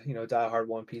as a diehard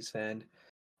One Piece fan,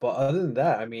 but other than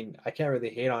that, I mean, I can't really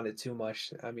hate on it too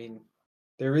much. I mean,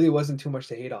 there really wasn't too much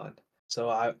to hate on. So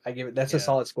I give it that's a Yeah.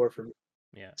 solid score for me.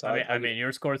 Yeah. So I I'll give mean,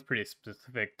 your score is pretty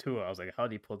specific too. I was like, how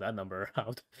do you pull that number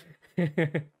out?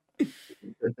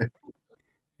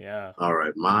 Yeah. All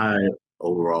right, my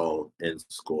overall end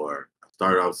score. I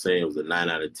started off saying it was a 9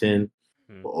 out of 10,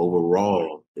 Hmm. but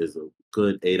overall is a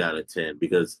good 8 out of 10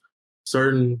 because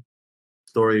certain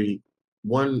story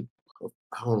one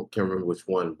can't remember which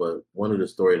one, but one of the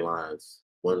storylines,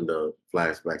 one of the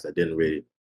flashbacks I didn't really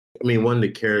I mean, one of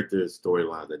the characters'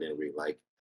 storylines I didn't really like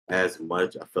as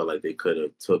much. I felt like they could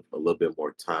have took a little bit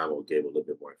more time or gave a little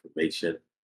bit more information.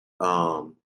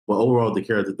 But overall, the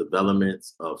character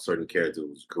developments of certain characters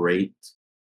was great.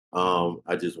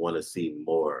 I just want to see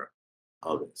more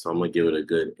of it, so I'm gonna give it a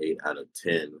good 8 out of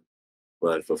 10.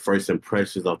 But for first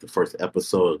impressions of the first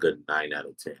episode, a good 9 out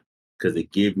of 10 because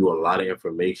it gave you a lot of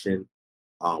information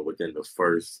within the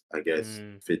first, I guess,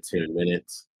 Mm, 15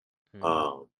 minutes.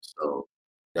 mm. So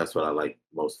that's what I like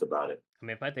most about it. I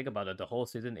mean, if I think about it, the whole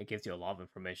season it gives you a lot of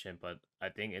information, but I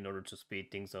think in order to speed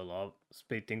things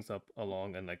up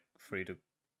along, and like for you to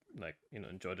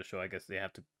enjoy the show, I guess they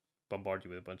have to bombard you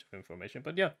with a bunch of information.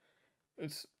 But yeah,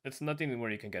 it's nothing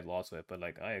where you can get lost with. But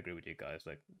like I agree with you guys.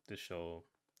 Like this show,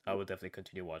 I would definitely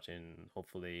continue watching.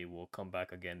 Hopefully, we'll come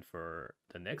back again for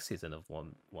the next season of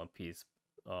One Piece,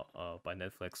 by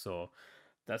Netflix. So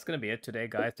that's gonna be it today,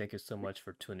 guys. Thank you so much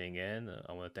for tuning in.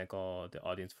 I want to thank all the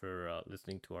audience for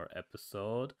listening to our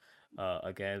episode.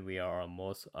 Again, we are on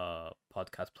most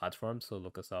podcast platforms, so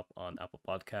look us up on Apple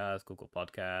Podcasts, Google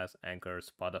Podcasts, Anchor,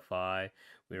 Spotify.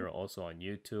 We are also on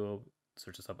YouTube.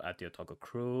 Search us up at the Otaku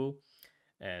Crew.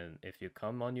 And if you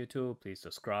come on YouTube, please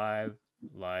subscribe,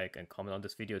 like, and comment on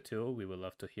this video too. We would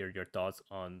love to hear your thoughts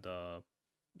on the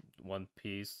One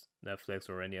Piece, Netflix,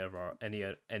 or any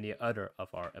other of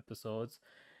our episodes.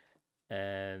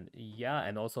 And yeah,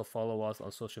 and also follow us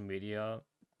on social media.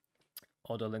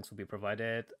 All the links will be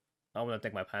provided. I want to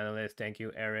thank my panelists. Thank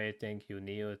you, Eric. Thank you,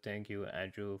 Neo. Thank you,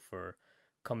 Andrew, for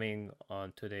coming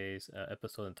on today's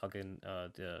episode and talking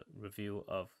the review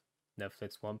of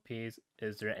Netflix One Piece.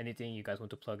 Is there anything you guys want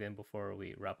to plug in before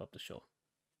we wrap up the show?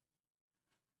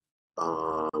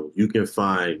 You can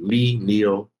find me,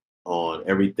 Neil, on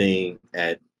everything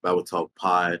at Bible Talk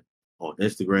Pod on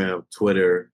Instagram,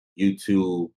 Twitter,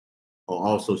 YouTube, on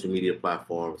all social media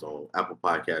platforms, on Apple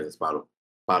Podcasts and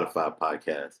Spotify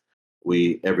Podcasts.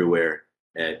 We everywhere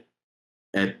at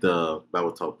the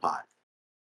Bible Talk Pod.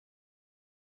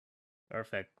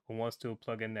 Perfect. Who wants to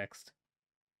plug in next?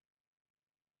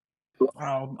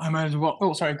 I might as well.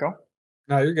 Oh, sorry, go.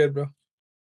 No, you're good, bro.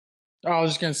 I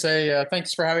was just gonna say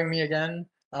thanks for having me again.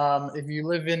 If you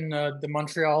live in the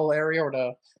Montreal area or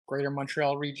the greater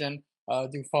Montreal region,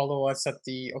 do follow us at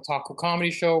the Otaku Comedy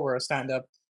Show. We're a stand-up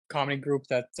comedy group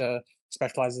that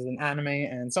specializes in anime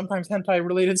and sometimes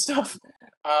hentai-related stuff.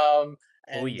 Oh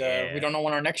We yeah. don't know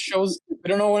when our next shows. We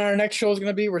don't know when our next show is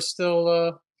gonna be. We're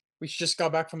still. We just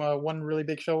got back from one really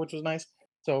big show, which was nice.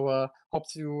 So hope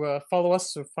to follow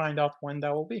us to find out when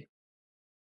that will be.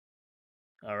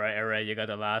 All right. You got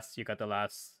the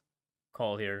last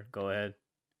call here. Go ahead.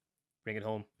 Bring it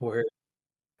home. Word.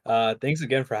 Thanks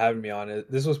again for having me on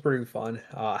it. This was pretty fun.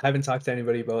 I haven't talked to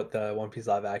anybody about the One Piece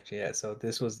live action yet, so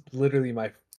this was literally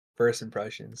my first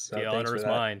impressions. So The thanks honor for is that.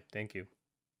 mine. Thank you.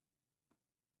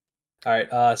 All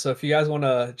right. So if you guys want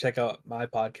to check out my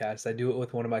podcast, I do it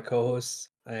with one of my co-hosts,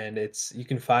 and you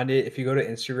can find it if you go to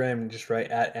Instagram and just write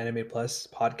at Anime Plus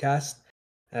Podcast.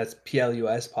 That's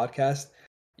PLUS Podcast.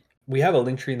 We have a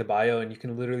link tree in the bio, and you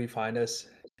can literally find us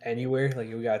anywhere.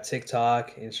 Like we got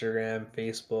TikTok, Instagram,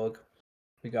 Facebook.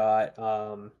 We got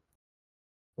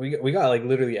we got like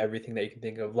literally everything that you can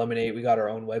think of. Lemonade. We got our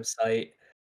own website.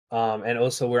 And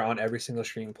also we're on every single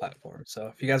streaming platform. So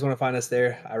if you guys want to find us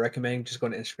there, I recommend just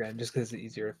going to Instagram just because it's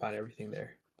easier to find everything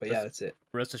there. But yeah, that's it.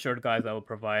 Rest assured, guys, I will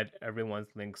provide everyone's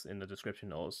links in the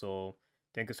description also.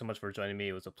 Thank you so much for joining me.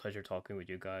 It was a pleasure talking with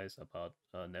you guys about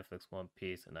Netflix One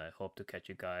Piece, and I hope to catch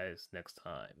you guys next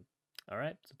time. All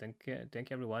right, so thank you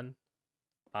everyone.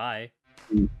 Bye.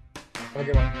 Have a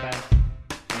good one.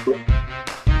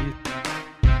 Bye.